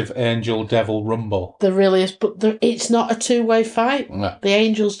massive angel-devil rumble. There really is, but it's not a two-way fight. No. The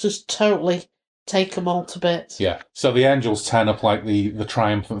angels just totally take them all to bits. Yeah. So the angels turn up like the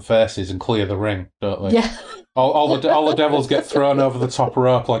triumphant faces and clear the ring, don't they? Yeah. all the devils get thrown over the top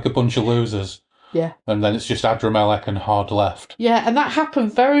rope like a bunch of losers. Yeah. And then it's just Adramelech and Hod left. Yeah, and that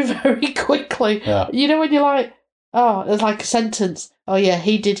happened very, very quickly. Yeah. You know when you're like, oh, there's like a sentence. Oh yeah,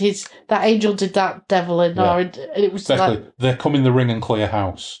 that angel did that devil in. Yeah. And it was basically, they come in the ring and clear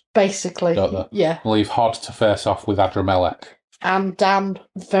house. Basically. Don't they? Yeah. Leave Hod to face off with Adramelech. And Dan,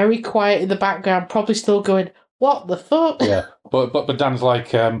 very quiet in the background, probably still going, "What the fuck?" Yeah, but Dan's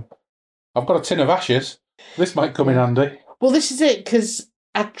like, I've got a tin of ashes. This might come in handy. Well, this is it, because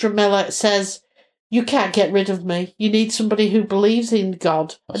Adramelech says, you can't get rid of me. You need somebody who believes in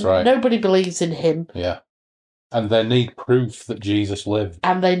God. That's and right. Nobody believes in him. Yeah. And they need proof that Jesus lived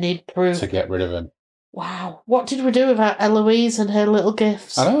And they need proof. to get rid of him. Wow. What did we do about Eloise and her little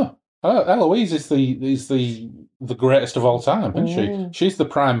gifts? I know. Eloise is the greatest of all time, isn't she? She's the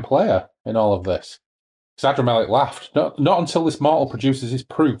prime player in all of this. Because Adramelech laughed. Not until this mortal produces his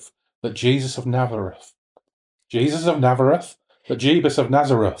proof that Jesus of Nazareth, that Jebus of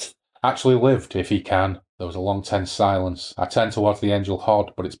Nazareth, actually lived, if he can. There was a long tense silence. I turned towards the angel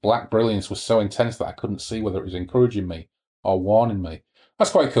Hod, but its black brilliance was so intense that I couldn't see whether it was encouraging me or warning me. That's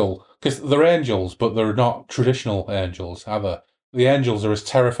quite cool, because they're angels, but they're not traditional angels, either. The angels are as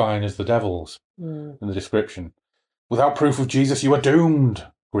terrifying as the devils in the description. Without proof of Jesus, you are doomed,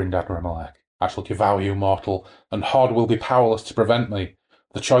 grinned Adramelech. I shall devour you, mortal, and Hod will be powerless to prevent me.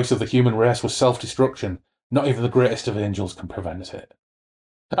 The choice of the human race was self-destruction. Not even the greatest of angels can prevent it.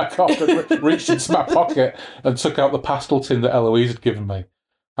 I coughed and reached into my pocket and took out the pastel tin that Eloise had given me.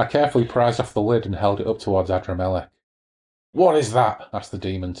 I carefully prized off the lid and held it up towards Adramelech. What is that? Asked the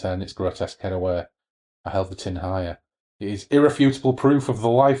demon, turning its grotesque head away. I held the tin higher. It is irrefutable proof of the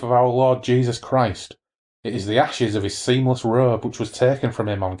life of our Lord Jesus Christ. It is the ashes of his seamless robe which was taken from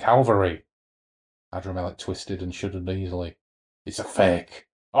him on Calvary. Adramelech twisted and shuddered easily. It's a fake.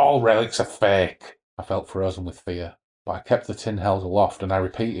 All relics are fake. I felt frozen with fear, but I kept the tin held aloft and I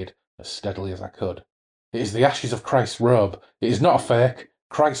repeated, as steadily as I could. It is the ashes of Christ's robe. It is not a fake.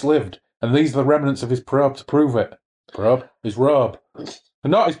 Christ lived, and these are the remnants of his probe to prove it. Probe? His robe.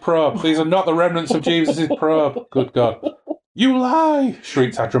 Not his probe. These are not the remnants of Jesus' probe. Good God. You lie,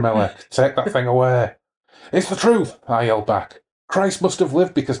 shrieked Adramelech. Take that thing away. It's the truth, I yelled back. Christ must have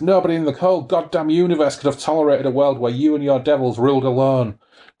lived because nobody in the whole goddamn universe could have tolerated a world where you and your devils ruled alone.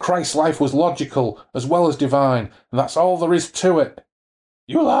 Christ's life was logical as well as divine, and that's all there is to it.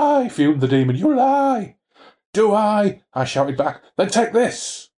 You lie, fumed the demon. You lie. Do I shouted back. Then take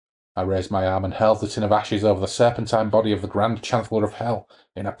this. I raised my arm and hurled the tin of ashes over the serpentine body of the Grand Chancellor of Hell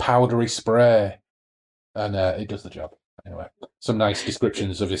in a powdery spray. And it does the job. Anyway, some nice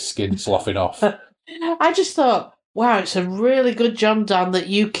descriptions of his skin sloughing off. I just thought, wow, it's a really good job, Dan, that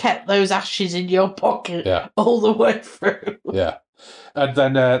you kept those ashes in your pocket all the way through. Yeah. And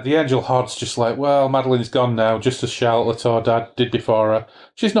then the angel Hod's just like, well, Madeline's gone now, just as Charlotte Latour dad did before her.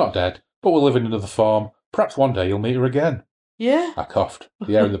 She's not dead, but will live in another form. Perhaps one day you'll meet her again. Yeah. I coughed.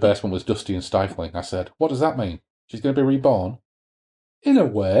 The air in the basement was dusty and stifling. I said, what does that mean? She's going to be reborn? In a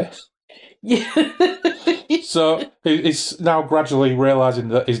way. Yeah. So he's now gradually realising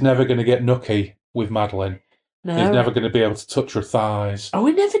that he's never going to get nooky with Madeline. No. He's never going to be able to touch her thighs. Oh,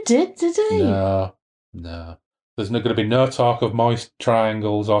 he never did he? No. There's going to be no talk of moist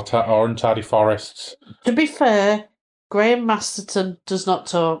triangles or untidy forests. To be fair, Graham Masterton does not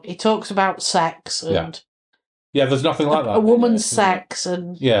talk. He talks about sex and... Yeah, there's nothing like that. A woman's sex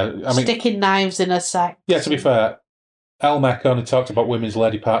and sticking knives in her sex. Yeah, to be fair, Elmec only talked about women's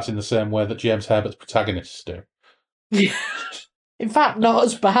lady parts in the same way that James Herbert's protagonists do. In fact, not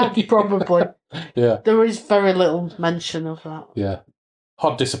as bad, probably. Yeah. There is very little mention of that. Yeah.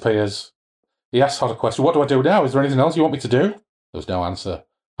 Hod disappears. He asks Hod a question. What do I do now? Is there anything else you want me to do? There was no answer.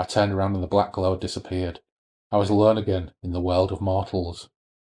 I turned around and the black glow had disappeared. I was alone again in the world of mortals.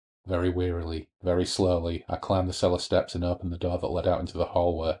 Very wearily, very slowly, I climbed the cellar steps and opened the door that led out into the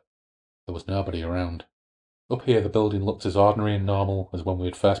hallway. There was nobody around. Up here, the building looked as ordinary and normal as when we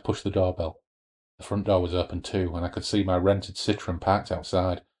had first pushed the doorbell. The front door was open too, and I could see my rented Citroen parked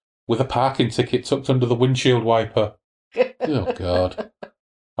outside, with a parking ticket tucked under the windshield wiper. Oh, God.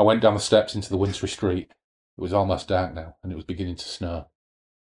 I went down the steps into the wintry street. It was almost dark now, and it was beginning to snow.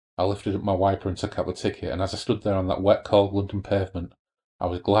 I lifted up my wiper and took out the ticket, and as I stood there on that wet, cold London pavement, I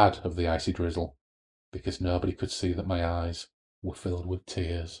was glad of the icy drizzle, because nobody could see that my eyes were filled with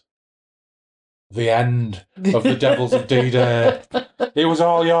tears. The end of the Devils of D-Day. It was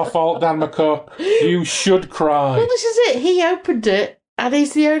all your fault, Dan McCook. You should cry. Well, this is it. He opened it, and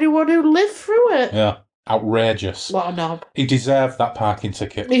he's the only one who lived through it. Yeah. Outrageous. What a knob. He deserved that parking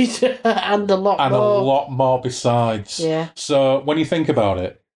ticket. And a lot more. And a lot more besides. Yeah. So, when you think about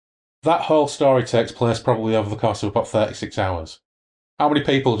it, that whole story takes place probably over the course of about 36 hours. How many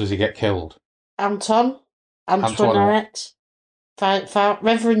people does he get killed? Antoinette,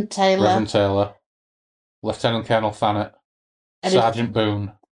 Reverend Taylor, Lieutenant Colonel Thanet, Sergeant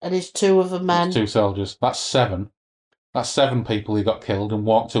Boone, and his two other men. His two soldiers. That's 7. That's 7 people he got killed and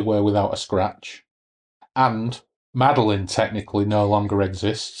walked away without a scratch. And Madeline technically no longer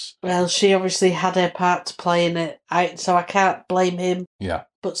exists. Well, she obviously had her part to play in it, so I can't blame him. Yeah.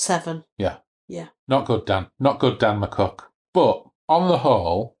 But 7. Not good, Dan. Not good, Dan McCook. But on the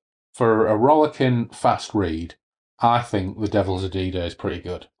whole, for a rollicking fast read, I think The Devil's Adidas is pretty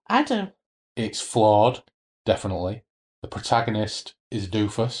good. I don't. It's flawed, definitely. The protagonist is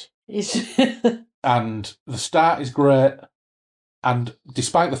doofus. And the start is great. And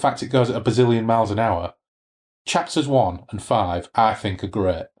despite the fact it goes at a bazillion miles an hour, chapters 1 and 5, I think, are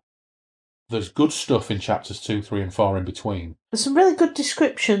great. There's good stuff in chapters 2, 3, and 4 in between. There's some really good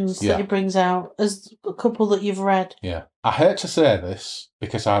descriptions that he brings out, as a couple that you've read. Yeah. I hate to say this,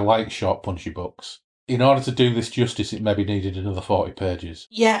 because I like short, punchy books. In order to do this justice, it maybe needed another 40 pages.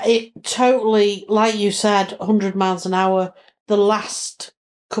 Yeah, it totally, like you said, 100 miles an hour. The last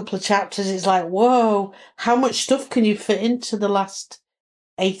couple of chapters, it's like, whoa, how much stuff can you fit into the last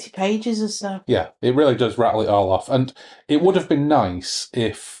 80 pages or so? Yeah, it really does rattle it all off. And it would have been nice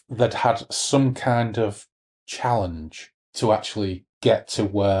if they'd had some kind of challenge to actually get to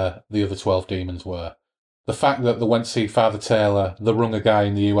where the other 12 demons were. The fact that they went to see Father Taylor, they rung a guy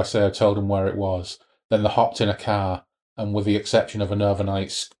in the USA, told him where it was, then they hopped in a car, and with the exception of an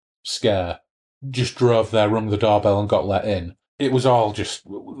overnight scare, just drove there, rung the doorbell and got let in. It was all just...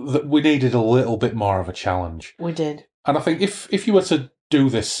 We needed a little bit more of a challenge. We did. And I think if you were to do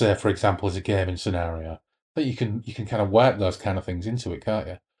this, say, for example, as a gaming scenario, that you can kind of work those kind of things into it, can't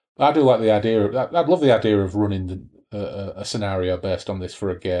you? I do like the idea. I'd love the idea of running a scenario based on this for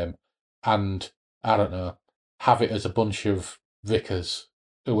a game, and I don't know, have it as a bunch of vicars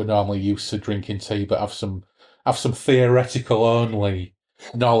who are normally used to drinking tea, but have some theoretical only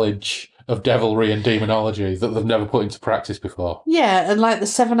knowledge of devilry and demonology that they've never put into practice before. Yeah, and like the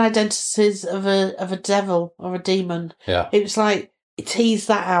 7 identities of a devil or a demon. Yeah, it was like, tease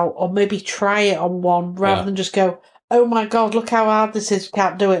that out, or maybe try it on one rather than just go, oh my god, look how hard this is,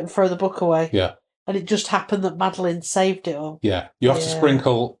 can't do it, and throw the book away. Yeah. And it just happened that Madeline saved it all. Yeah, you have to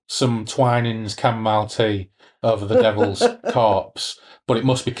sprinkle some Twinings chamomile tea over the devil's corpse, but it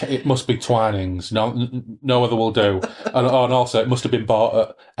must be Twinings. No other will do. And also, it must have been bought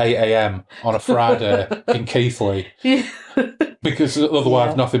at 8 a.m. on a Friday in Keighley, because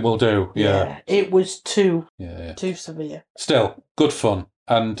otherwise nothing will do. Yeah, it was too severe. Still, good fun.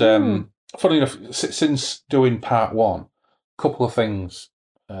 And funny enough, since doing part 1, a couple of things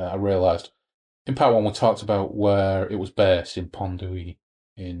I realised. In part 1, we talked about where it was based in Pont-Douai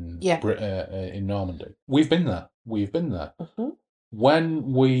in Normandy. We've been there. Mm-hmm.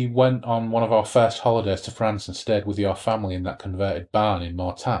 When we went on one of our first holidays to France and stayed with your family in that converted barn in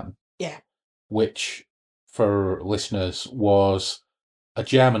Mortain, which, for listeners, was a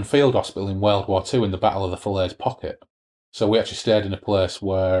German field hospital in World War II in the Battle of the Falaise Pocket. So we actually stayed in a place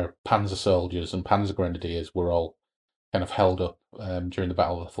where Panzer soldiers and Panzer Grenadiers were all kind of held up during the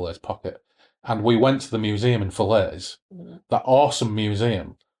Battle of the Falaise Pocket. And we went to the museum in Falaise, that awesome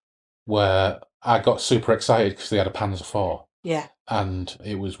museum, where I got super excited because they had a Panzer IV. Yeah. And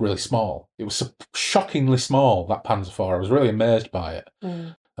it was really small. It was shockingly small, that Panzer IV. I was really amazed by it.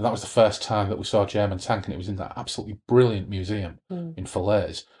 And that was the first time that we saw a German tank, and it was in that absolutely brilliant museum in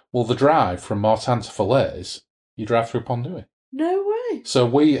Falaise. Well, the drive from Mortain to Falaise, you drive through Pont-Douai. No way. So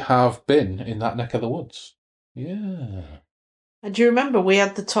we have been in that neck of the woods. Yeah. And do you remember we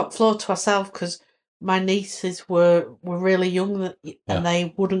had the top floor to ourselves because my nieces were really young and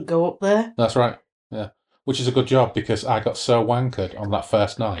they wouldn't go up there? That's right, yeah. Which is a good job, because I got so wankered on that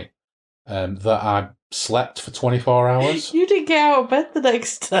first night that I slept for 24 hours. You didn't get out of bed the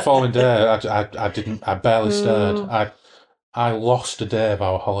next day. The following day, I barely stirred. I lost a day of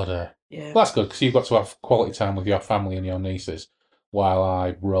our holiday. Yeah. Well, that's good, because you got to have quality time with your family and your nieces while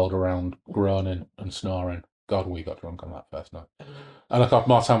I rolled around groaning and snoring. God, we got drunk on that first night. And I thought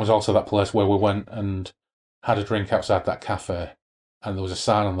Mortain was also that place where we went and had a drink outside that cafe, and there was a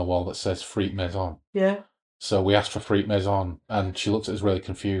sign on the wall that says Frites Maison. Yeah. So we asked for Frites Maison, and she looked at us really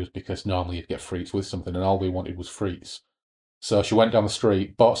confused, because normally you'd get frites with something, and all we wanted was frites. So she went down the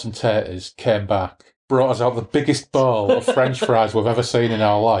street, bought some taters, came back, brought us out the biggest bowl of French fries we've ever seen in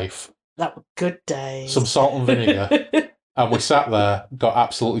our life. That were good days. Some salt and vinegar. And we sat there, got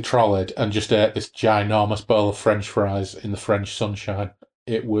absolutely trolleyed, and just ate this ginormous bowl of French fries in the French sunshine.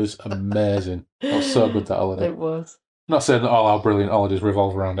 It was amazing. It was so good, that holiday. It was. I'm not saying that all our brilliant holidays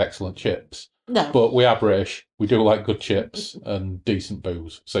revolve around excellent chips. No. But we are British. We do like good chips and decent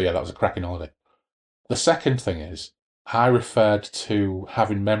booze. So yeah, that was a cracking holiday. The second thing is, I referred to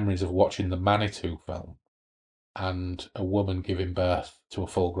having memories of watching the Manitou film and a woman giving birth to a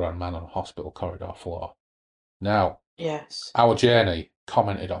full-grown man on a hospital corridor floor. Now, yes, our Janie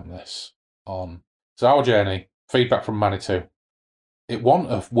commented on this. So our Janie, feedback from Manitou, it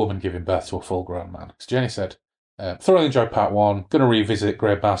wasn't a woman giving birth to a full-grown man. Because Janie said, Thoroughly enjoyed part 1. Going to revisit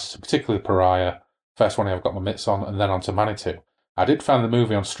Grey Masters, particularly Pariah. First one I've got my mitts on, and then on to Manitou. I did find the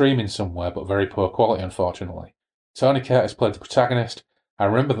movie on streaming somewhere, but very poor quality, unfortunately. Tony Curtis played the protagonist. I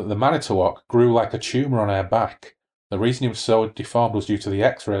remember that the Manitowok grew like a tumour on her back. The reason he was so deformed was due to the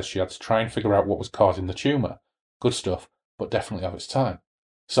x-rays she had to try and figure out what was causing the tumour. Good stuff, but definitely of its time.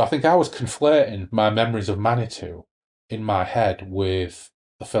 So I think I was conflating my memories of Manitou in my head with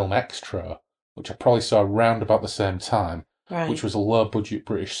the film Extra, which I probably saw around about the same time, which was a low-budget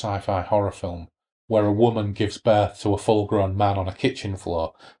British sci-fi horror film where a woman gives birth to a full-grown man on a kitchen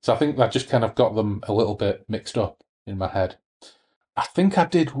floor. So I think that just kind of got them a little bit mixed up in my head. I think I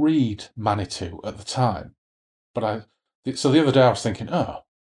did read Manitou at the time, but so the other day I was thinking,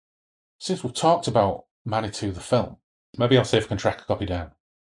 since we've talked about Manitou the film, maybe I'll see if I can track a copy down.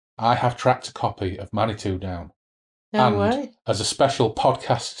 I have tracked a copy of Manitou down. No way. As a special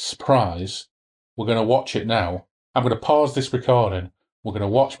podcast surprise, we're going to watch it now. I'm going to pause this recording. We're going to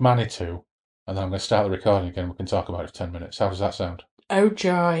watch Manitou, and then I'm going to start the recording again. We can talk about it for 10 minutes. How does that sound? Oh,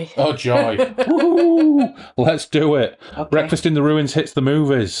 joy. Oh, joy. Woo! Let's do it. Okay. Breakfast in the Ruins hits the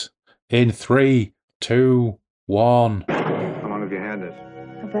movies in 3, 2, 1. How long have you had this?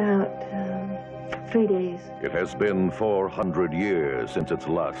 About 3 days. It has been 400 years since its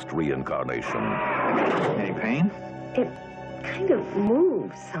last reincarnation. Any pain? It kind of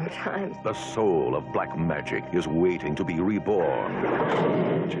moves sometimes. The soul of black magic is waiting to be reborn.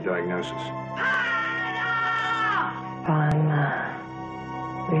 What's your diagnosis? Pana,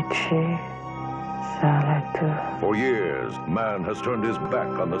 Vici, Salatu. For years, man has turned his back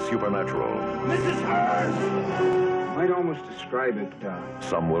on the supernatural. Mrs. Hurst! I'd almost describe it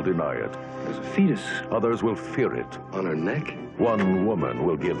Some will deny it. as a fetus. Others will fear it. On her neck? One woman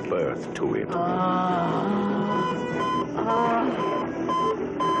will give birth to it.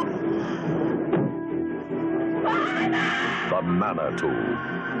 The Manitou.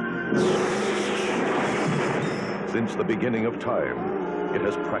 Since the beginning of time, it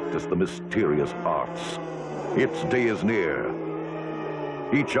has practiced the mysterious arts. Its day is near.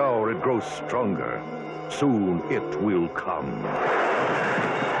 Each hour it grows stronger. Soon it will come.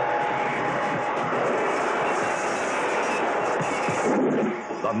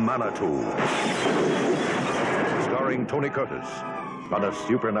 The Manitou. Starring Tony Curtis on a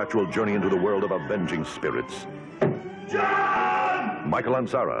supernatural journey into the world of avenging spirits. John! Michael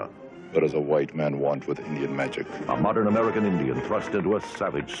Ansara. What does a white man want with Indian magic? A modern American Indian thrust into a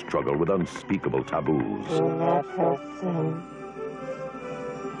savage struggle with unspeakable taboos. Do not hurt them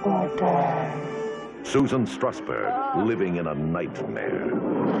or die. Susan Strasberg, living in a nightmare.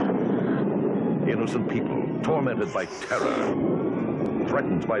 Innocent people, tormented by terror.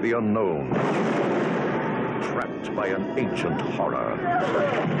 Threatened by the unknown. Trapped by an ancient horror.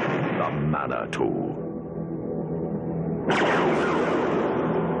 The Manitou.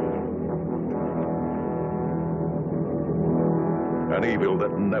 An evil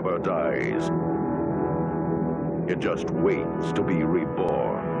that never dies. It just waits to be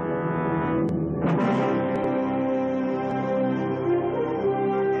reborn.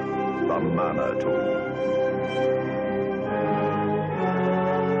 The Manitou.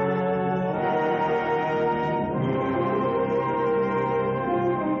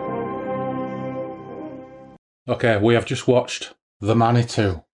 Okay, we have just watched The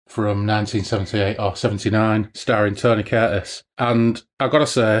Manitou from 1978 or 79, starring Tony Curtis. And I've got to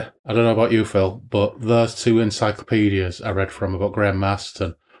say, I don't know about you, Phil, but those two encyclopedias I read from about Graham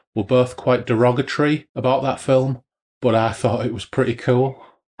Masterton were both quite derogatory about that film, but I thought it was pretty cool.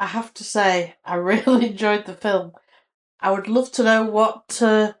 I have to say, I really enjoyed the film. I would love to know what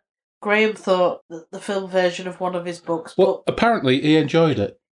Graham thought the film version of one of his books. Well, apparently he enjoyed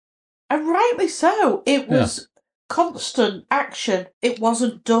it. And rightly so. It was constant action. It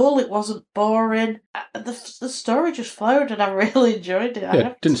wasn't dull. It wasn't boring. The story just flowed, and I really enjoyed it.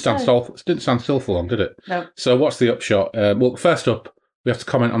 Yeah, didn't stand still for long, did it? No. So what's the upshot? Well, first up, we have to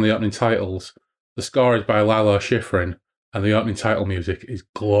comment on the opening titles. The score is by Lalo Schifrin, and the opening title music is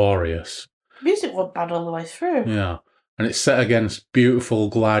glorious. Music wasn't bad all the way through. Yeah, and it's set against beautiful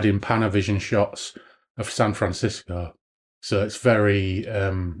gliding Panavision shots of San Francisco. So it's very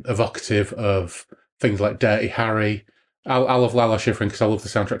evocative of things like Dirty Harry. I love Lalo Schifrin because I love the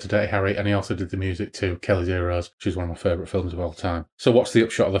soundtrack to Dirty Harry, and he also did the music to Kelly's Heroes, which is one of my favourite films of all time. So what's the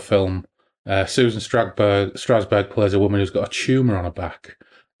upshot of the film? Susan Strasberg plays a woman who's got a tumour on her back.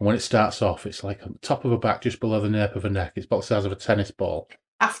 And when it starts off, it's like on the top of her back, just below the nape of her neck. It's about the size of a tennis ball.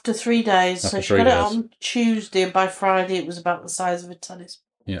 After 3 days. So she got it on Tuesday, and by Friday it was about the size of a tennis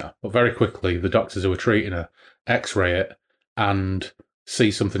ball. Yeah, but very quickly, the doctors who were treating her x-ray it and see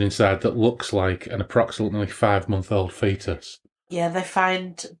something inside that looks like an approximately 5-month-old fetus. Yeah, they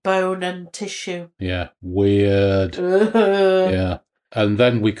find bone and tissue. Yeah, weird. Yeah. And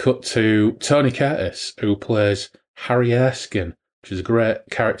then we cut to Tony Curtis, who plays Harry Erskine, which is a great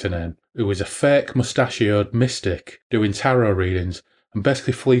character name, who is a fake mustachioed mystic doing tarot readings and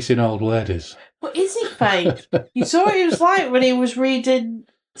basically fleecing old ladies. But is he fake? You saw what he was like when he was reading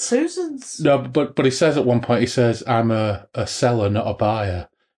Susan's. No, but he says at one point, he says, I'm a seller, not a buyer.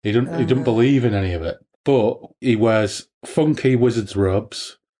 He doesn't believe in any of it. But he wears funky wizard's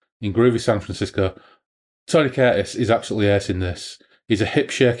robes in groovy San Francisco. Tony Curtis is absolutely ace in this. He's a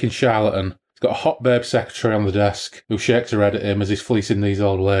hip-shaking charlatan. He's got a hot babe secretary on the desk who shakes her head at him as he's fleecing these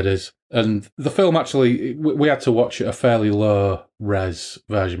old ladies. And the film actually, we had to watch it a fairly low-res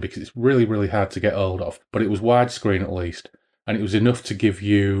version because it's really, really hard to get hold of. But it was widescreen at least. And it was enough to give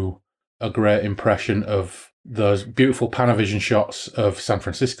you a great impression of those beautiful Panavision shots of San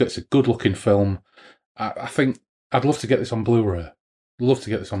Francisco. It's a good-looking film. I think I'd love to get this on Blu-ray.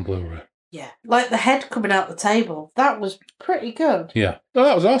 Yeah, like the head coming out the table. That was pretty good. Yeah. No,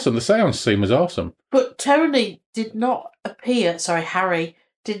 that was awesome. The seance scene was awesome. But Harry did not appear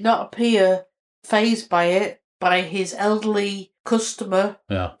fazed by it, by his elderly customer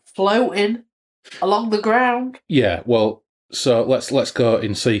floating along the ground. Yeah, well, so let's go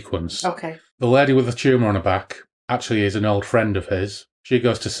in sequence. Okay. The lady with the tumour on her back actually is an old friend of his. She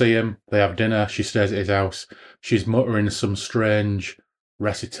goes to see him. They have dinner. She stays at his house. She's muttering some strange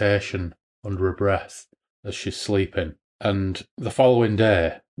recitation under her breath as she's sleeping. And the following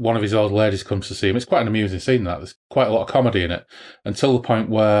day, one of his old ladies comes to see him. It's quite an amusing scene, that. There's quite a lot of comedy in it, until the point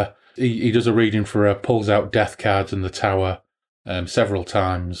where he does a reading for her, pulls out death cards in the tower several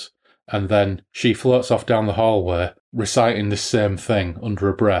times, and then she floats off down the hallway, reciting this same thing under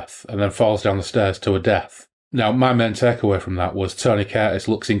her breath, and then falls down the stairs to her death. Now, my main takeaway from that was Tony Curtis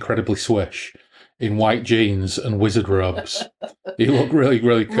looks incredibly swish in white jeans and wizard robes. He looked really,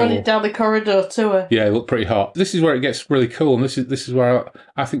 really cool. Running down the corridor to her. Yeah, he looked pretty hot. This is where it gets really cool, and this is where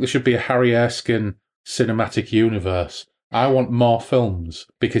I think there should be a Harry Erskine cinematic universe. I want more films,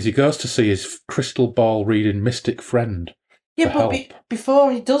 because he goes to see his crystal ball reading mystic friend. Yeah, but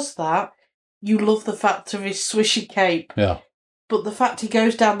before he does that, you love the fact of his swishy cape. Yeah. But the fact he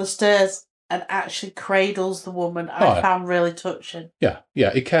goes down the stairs and actually cradles the woman, I found really touching. Yeah,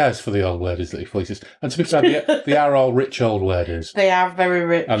 he cares for the old ladies that he fleeces. And to be fair, they are all rich old ladies. They are very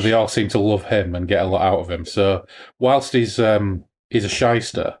rich. And they all seem to love him and get a lot out of him. So whilst he's a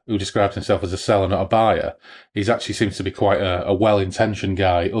shyster who describes himself as a seller, not a buyer, he actually seems to be quite a well-intentioned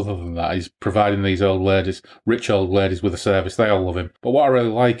guy. Other than that, he's providing these rich old ladies with a service. They all love him. But what I really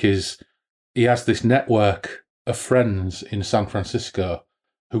like is he has this network of friends in San Francisco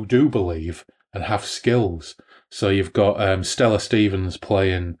who do believe and have skills. So you've got Stella Stevens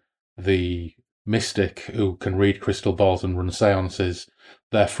playing the mystic who can read crystal balls and run seances.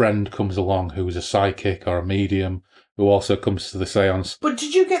 Their friend comes along who is a psychic or a medium who also comes to the seance. But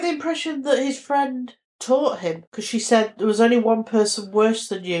did you get the impression that his friend taught him? Because she said there was only one person worse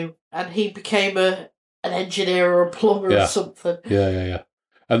than you, and he became an engineer or a plumber or something. Yeah.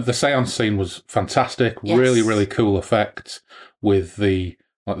 And the seance scene was fantastic. Yes. Really, really cool effects with the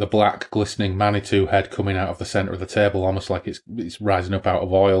black glistening Manitou head coming out of the centre of the table, almost like it's rising up out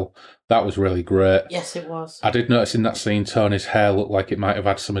of oil. That was really great. Yes, it was. I did notice in that scene Tony's hair looked like it might have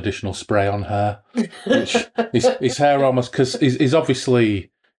had some additional spray on hair. Which his hair almost, because he's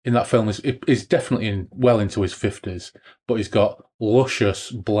obviously in that film is definitely well into his 50s, but he's got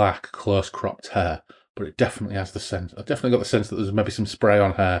luscious black close cropped hair. But it definitely has the sense. I definitely got the sense that there's maybe some spray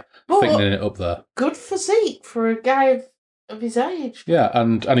on hair thickening it up there. Good physique for a guy of his age. Yeah,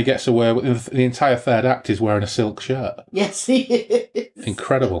 and he gets away with the entire third act is wearing a silk shirt. Yes, he is.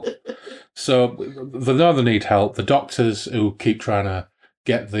 Incredible. So they know they need help. The doctors who keep trying to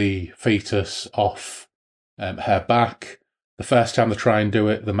get the fetus off her back. The first time they try and do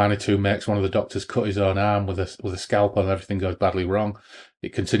it, the Manitou makes one of the doctors cut his own arm with a scalpel, and everything goes badly wrong.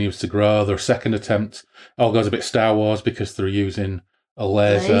 It continues to grow. Their second attempt all goes a bit Star Wars because they're using a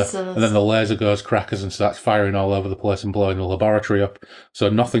laser. Lasers. And then the laser goes crackers and starts firing all over the place and blowing the laboratory up. So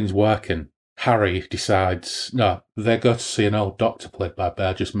nothing's working. Harry decides, no, they go to see an old doctor played by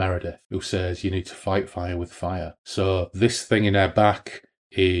Burgess Meredith who says you need to fight fire with fire. So this thing in her back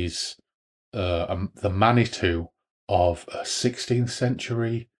is the Manitou of a 16th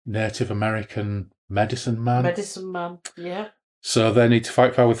century Native American medicine man. Medicine man, yeah. So they need to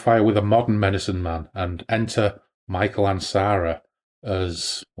fight fire with a modern medicine man, and enter Michael Ansara,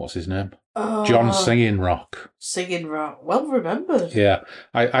 as, what's his name? Oh, John Singing Rock. Singing Rock. Well remembered. Yeah,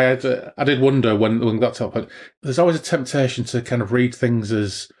 I did wonder when that topic. There's always a temptation to kind of read things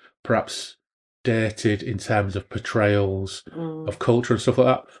as perhaps dated in terms of portrayals of culture and stuff like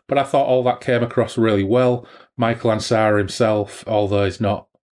that. But I thought all that came across really well. Michael Ansara himself, although he's not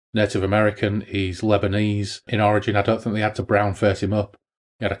Native American, he's Lebanese in origin. I don't think they had to brown face him up.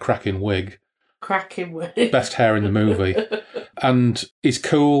 He had a cracking wig. Cracking wig. Best hair in the movie. And he's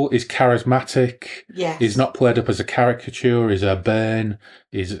cool, he's charismatic. Yes. He's not played up as a caricature, he's urbane,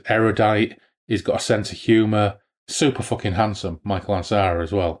 he's erudite, he's got a sense of humour. Super fucking handsome, Michael Ansara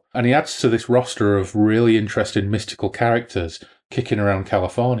as well. And he adds to this roster of really interesting mystical characters kicking around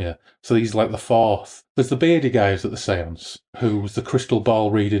California. So he's like the fourth. There's the beardy guy who's at the seance, who's the crystal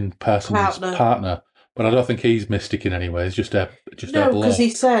ball reading person's partner. But I don't think he's mystic in any way. He's just a No, because he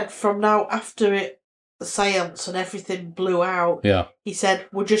said from now after the seance and everything blew out, he said,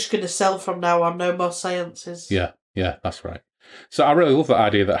 we're just going to sell from now on, no more seances. Yeah, that's right. So I really love that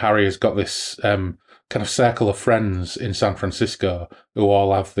idea that Harry has got this kind of circle of friends in San Francisco who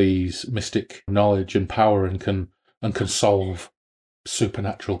all have these mystic knowledge and power and can solve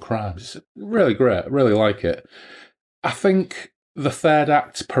supernatural crimes. It's really great. I really like it. I think the third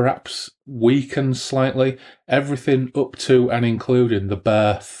act perhaps weakens slightly. Everything up to and including the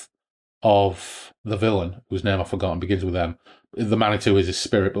birth of the villain, whose name I've forgotten, begins with M. The Manitou is his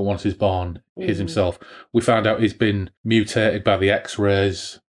spirit, but once he's born, he's himself. We found out he's been mutated by the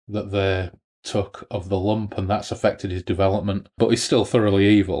X-rays that they took of the lump, and that's affected his development, but he's still thoroughly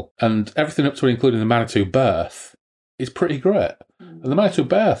evil. And everything up to and including the Manitou birth is pretty great. And the Manitou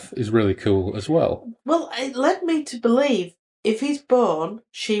birth is really cool as well. Well, it led me to believe if he's born,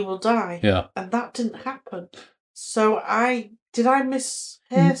 she will die. Yeah. And that didn't happen. So did I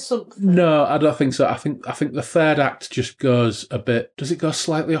mishear something? No, I don't think so. I think the third act just goes a bit... Does it go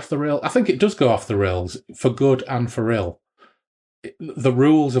slightly off the rail? I think it does go off the rails, for good and for ill. The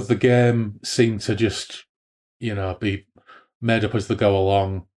rules of the game seem to just, be made up as they go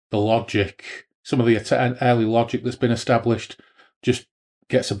along. The logic, some of the early logic that's been established just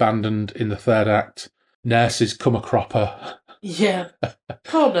gets abandoned in the third act. Nurses come a cropper. Yeah.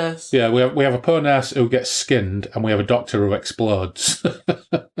 Poor nurse. Yeah, we have a poor nurse who gets skinned, and we have a doctor who explodes.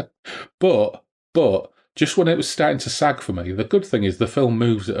 But just when it was starting to sag for me, the good thing is the film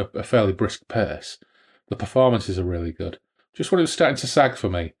moves at a fairly brisk pace. The performances are really good. Just when it was starting to sag for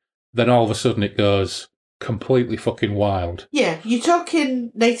me, then all of a sudden it goes completely fucking wild. Yeah, you're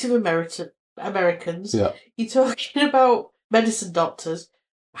talking Native Americans. Yeah. You're talking about medicine doctors.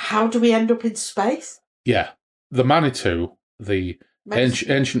 How do we end up in space? Yeah. The Manitou, the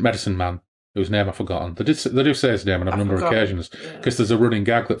ancient medicine man, whose name I've forgotten. They do say his name on a number of occasions, because there's a running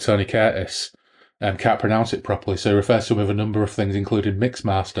gag that Tony Curtis can't pronounce it properly, so he refers to him with a number of things, including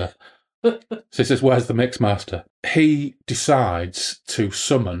Mixmaster. So he says, where's the Mixmaster? He decides to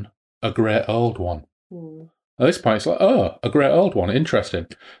summon a great old one. At this point, it's like, oh, a great old one, interesting.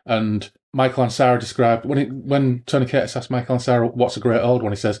 And Michael Ansara described, when Tony Curtis asked Michael Ansara, what's a great old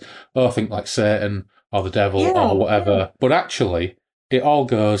one, he says, oh, I think like Satan or the devil or whatever. Yeah. But actually, it all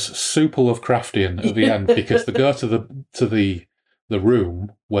goes super Lovecraftian at the end, because they go to the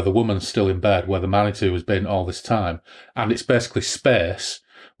room where the woman's still in bed, where the Manitou has been all this time, and it's basically space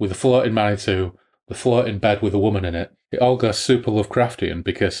with a floating Manitou, the floating bed with a woman in it. It all goes super Lovecraftian,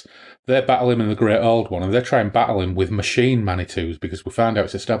 because they battle him in the Great Old One, and they try and battle him with machine Manitous, because we found out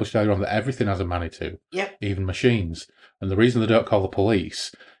it's established earlier on that everything has a Manitou, even machines. And the reason they don't call the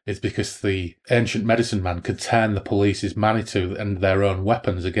police is because the ancient medicine man could turn the police's Manitou and their own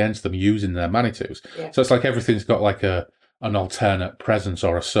weapons against them using their Manitous. Yeah. So it's like everything's got like an alternate presence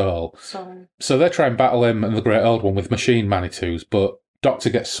or a soul. Sorry. So they try and battle him and the Great Old One with machine Manitous, but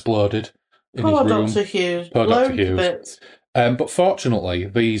Doctor gets exploded in his room. Dr. Hughes. Poor Dr. Hughes. But fortunately,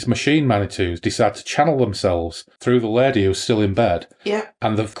 these machine Manitous decide to channel themselves through the lady who's still in bed. Yeah.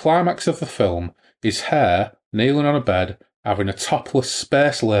 And the climax of the film is her kneeling on a bed, having a topless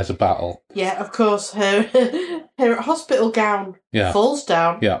space laser battle. Yeah, of course. Her hospital gown falls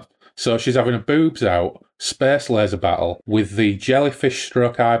down. Yeah. So she's having her boobs out, space laser battle with the jellyfish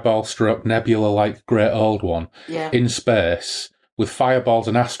stroke eyeball stroke nebula-like Great Old One in space, with fireballs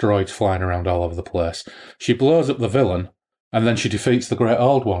and asteroids flying around all over the place. She blows up the villain, and then she defeats the Great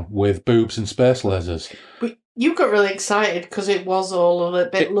Old One with boobs and space lasers. But you got really excited because it was all a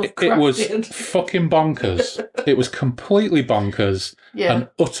bit Lovecraftian. It was fucking bonkers. It was completely bonkers and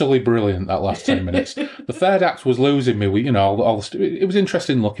utterly brilliant, that last 10 minutes. The third act was losing me. It was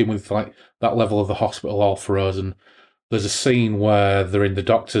interesting looking with like that level of the hospital all frozen. There's a scene where they're in the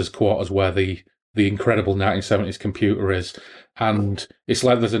doctor's quarters where the the incredible 1970s computer is. And it's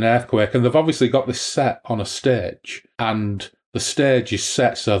like there's an earthquake. And they've obviously got this set on a stage. And the stage is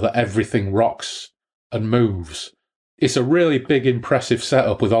set so that everything rocks and moves. It's a really big, impressive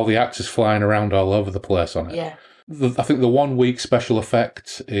setup with all the actors flying around all over the place on it. Yeah. I think the 1 week special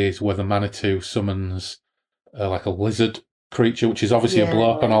effect is where the Manitou summons like a lizard creature, which is obviously a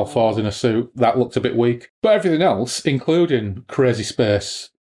bloke on all fours in a suit. That looked a bit weak. But everything else, including crazy space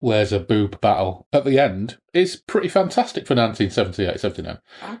laser boob battle at the end, is pretty fantastic for 1978-79.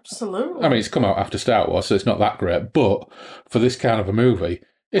 Absolutely. I mean, it's come out after Star Wars, so it's not that great. But for this kind of a movie,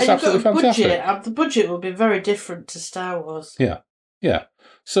 it's absolutely fantastic. The budget would be very different to Star Wars. Yeah.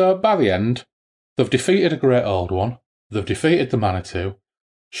 So by the end, they've defeated a great old one. They've defeated the Manitou.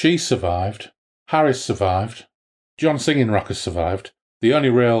 She's survived. Harry's survived. John Singing Rock has survived. The only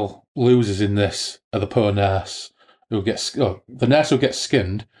real losers in this are the poor nurse, who gets the nurse who gets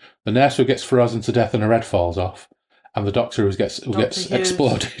skinned, the nurse who gets frozen to death and her head falls off, and the doctor who gets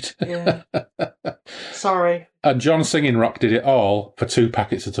exploded. Yeah. Sorry. And John Singing Rock did it all for 2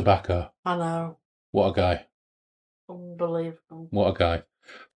 packets of tobacco. I know. What a guy. Unbelievable. What a guy.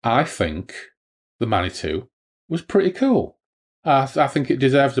 I think the Manitou was pretty cool. I think it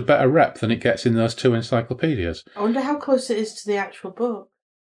deserves a better rep than it gets in those 2 encyclopedias. I wonder how close it is to the actual book.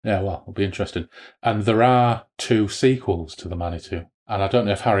 Yeah, well, it'll be interesting. And there are 2 sequels to the Manitou. And I don't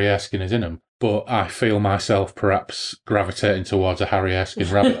know if Harry Erskine is in them, but I feel myself perhaps gravitating towards a Harry Erskine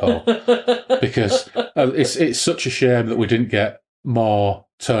rabbit hole. Because it's such a shame that we didn't get more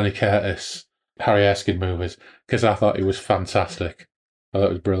Tony Curtis, Harry Erskine movies, because I thought he was fantastic. I thought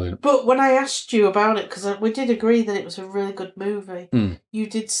it was brilliant. But when I asked you about it, because we did agree that it was a really good movie, you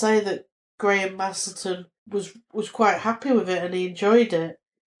did say that Graham Masterton was quite happy with it and he enjoyed it.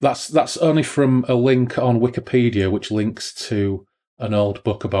 That's only from a link on Wikipedia, which links to an old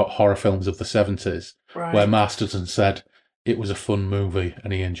book about horror films of the 70s, right, where Masterton said it was a fun movie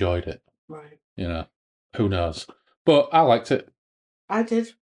and he enjoyed it. Right. You know, who knows? But I liked it. I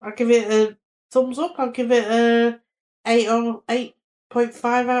did. I'll give it a thumbs up. I'll give it a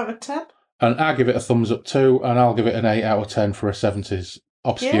 8.5 out of 10. And I give it a thumbs up too, and I'll give it an 8 out of 10 for a 70s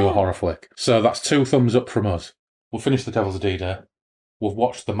obscure horror flick. So that's 2 thumbs up from us. We'll finish The Devils of D-Day. We've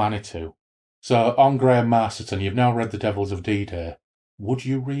watched The Manitou. So on Graham Masterton, you've now read The Devils of D-Day. Would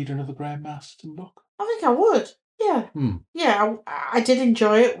you read another Graham Masterton book? I think I would. Yeah. Yeah, I did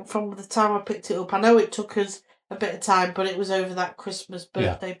enjoy it from the time I picked it up. I know it took us a bit of time, but it was over that Christmas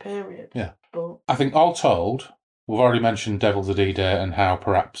birthday period. Yeah. But I think all told, we've already mentioned Devils of D-Day and how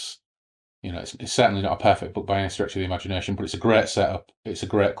perhaps, you know, it's certainly not a perfect book by any stretch of the imagination, but it's a great setup. It's a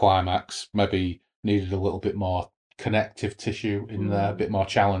great climax. Maybe needed a little bit more connective tissue in there, a bit more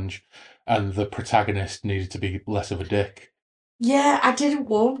challenge, and the protagonist needed to be less of a dick. Yeah, we didn't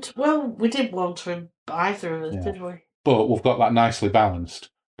want him, either of us, did we? But we've got that nicely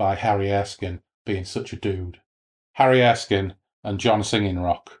balanced by Harry Erskine being such a dude. Harry Erskine and John Singing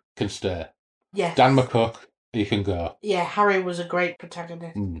Rock can stay. Yes. Dan McCook, he can go. Yeah, Harry was a great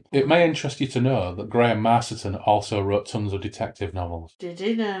protagonist. It may interest you to know that Graham Masterton also wrote tons of detective novels. Did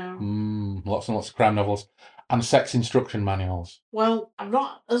he know? Lots and lots of crime novels. And sex instruction manuals. Well, I'm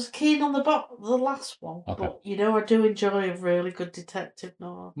not as keen on the last one, but, you know, I do enjoy a really good detective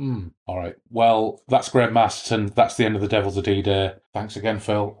novel. All right. Well, that's Graham Masterton. That's the end of The Devils of D-Day. Thanks again,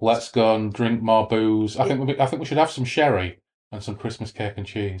 Phil. Let's go and drink more booze. I think we should have some sherry and some Christmas cake and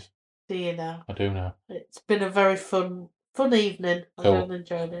cheese. Do you know? I do know. It's been a very fun evening. I really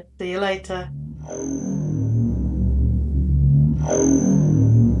enjoyed it. See you later.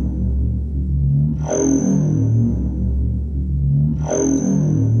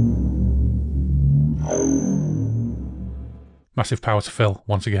 Massive power to Phil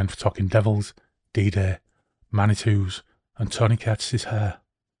once again for talking Devils, D-Day, Manitous, and Tony Curtis's hair.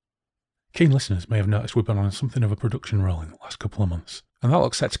 Keen listeners may have noticed we've been on something of a production roll in the last couple of months, and that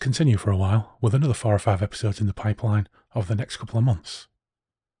looks set to continue for a while, with another 4 or 5 episodes in the pipeline over the next couple of months.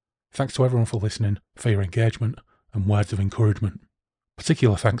 Thanks to everyone for listening, for your engagement and words of encouragement.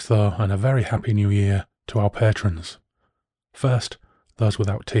 Particular thanks though, and a very happy new year to our patrons. First, those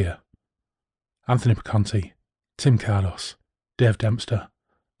without tier. Anthony Piconti, Tim Cardos, Dave Dempster,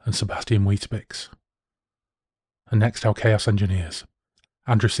 and Sebastian Wheatbix. And next our Chaos Engineers.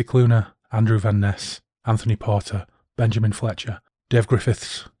 Andrew Cicluna, Andrew Van Ness, Anthony Porter, Benjamin Fletcher, Dave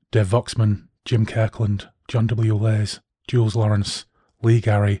Griffiths, Dave Voxman, Jim Kirkland, John W. Lays, Jules Lawrence, Lee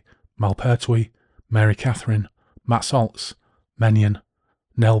Gary, Mal Pertwee, Mary Catherine, Matt Saltz, Menyon,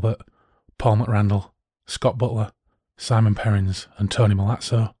 Nelbert, Paul McRandall, Scott Butler, Simon Perrins and Tony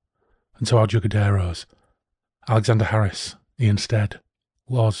Malazzo, and to our Jugaderos, Alexander Harris, Ian Stead,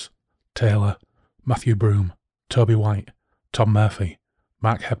 Loz, Taylor, Matthew Broom, Toby White, Tom Murphy,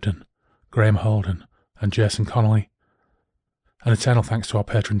 Mark Hebden, Graham Holden, and Jason Connolly. An eternal thanks to our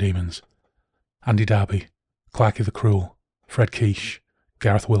patron demons: Andy Darby, Clarky the Cruel, Fred Quiche,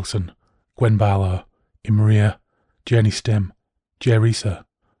 Gareth Wilson, Gwen Barlow, Imria, Janie Stim, Jay Reeser,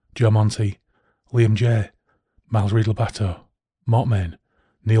 Joe Monty, Liam J, Miles Reed-Labato, Mortmain,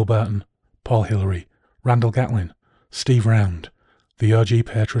 Neil Burton, Paul Hillary, Randall Gatlin, Steve Round, the OG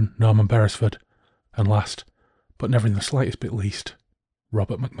patron Norman Beresford, and last, but never in the slightest bit least,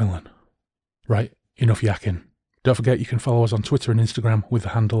 Robert McMillan. Right, enough yakking. Don't forget you can follow us on Twitter and Instagram with the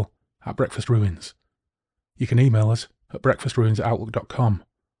handle @BreakfastRuins. You can email us at breakfastruins@outlook.com.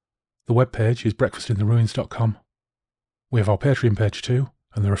 The webpage is breakfastintheruins.com. We have our Patreon page too,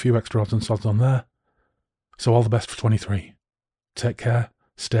 and there are a few extra odds and sods on there. So all the best for 23. Take care,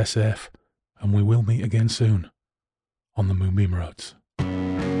 stay safe, and we will meet again soon on the Moonbeam Roads.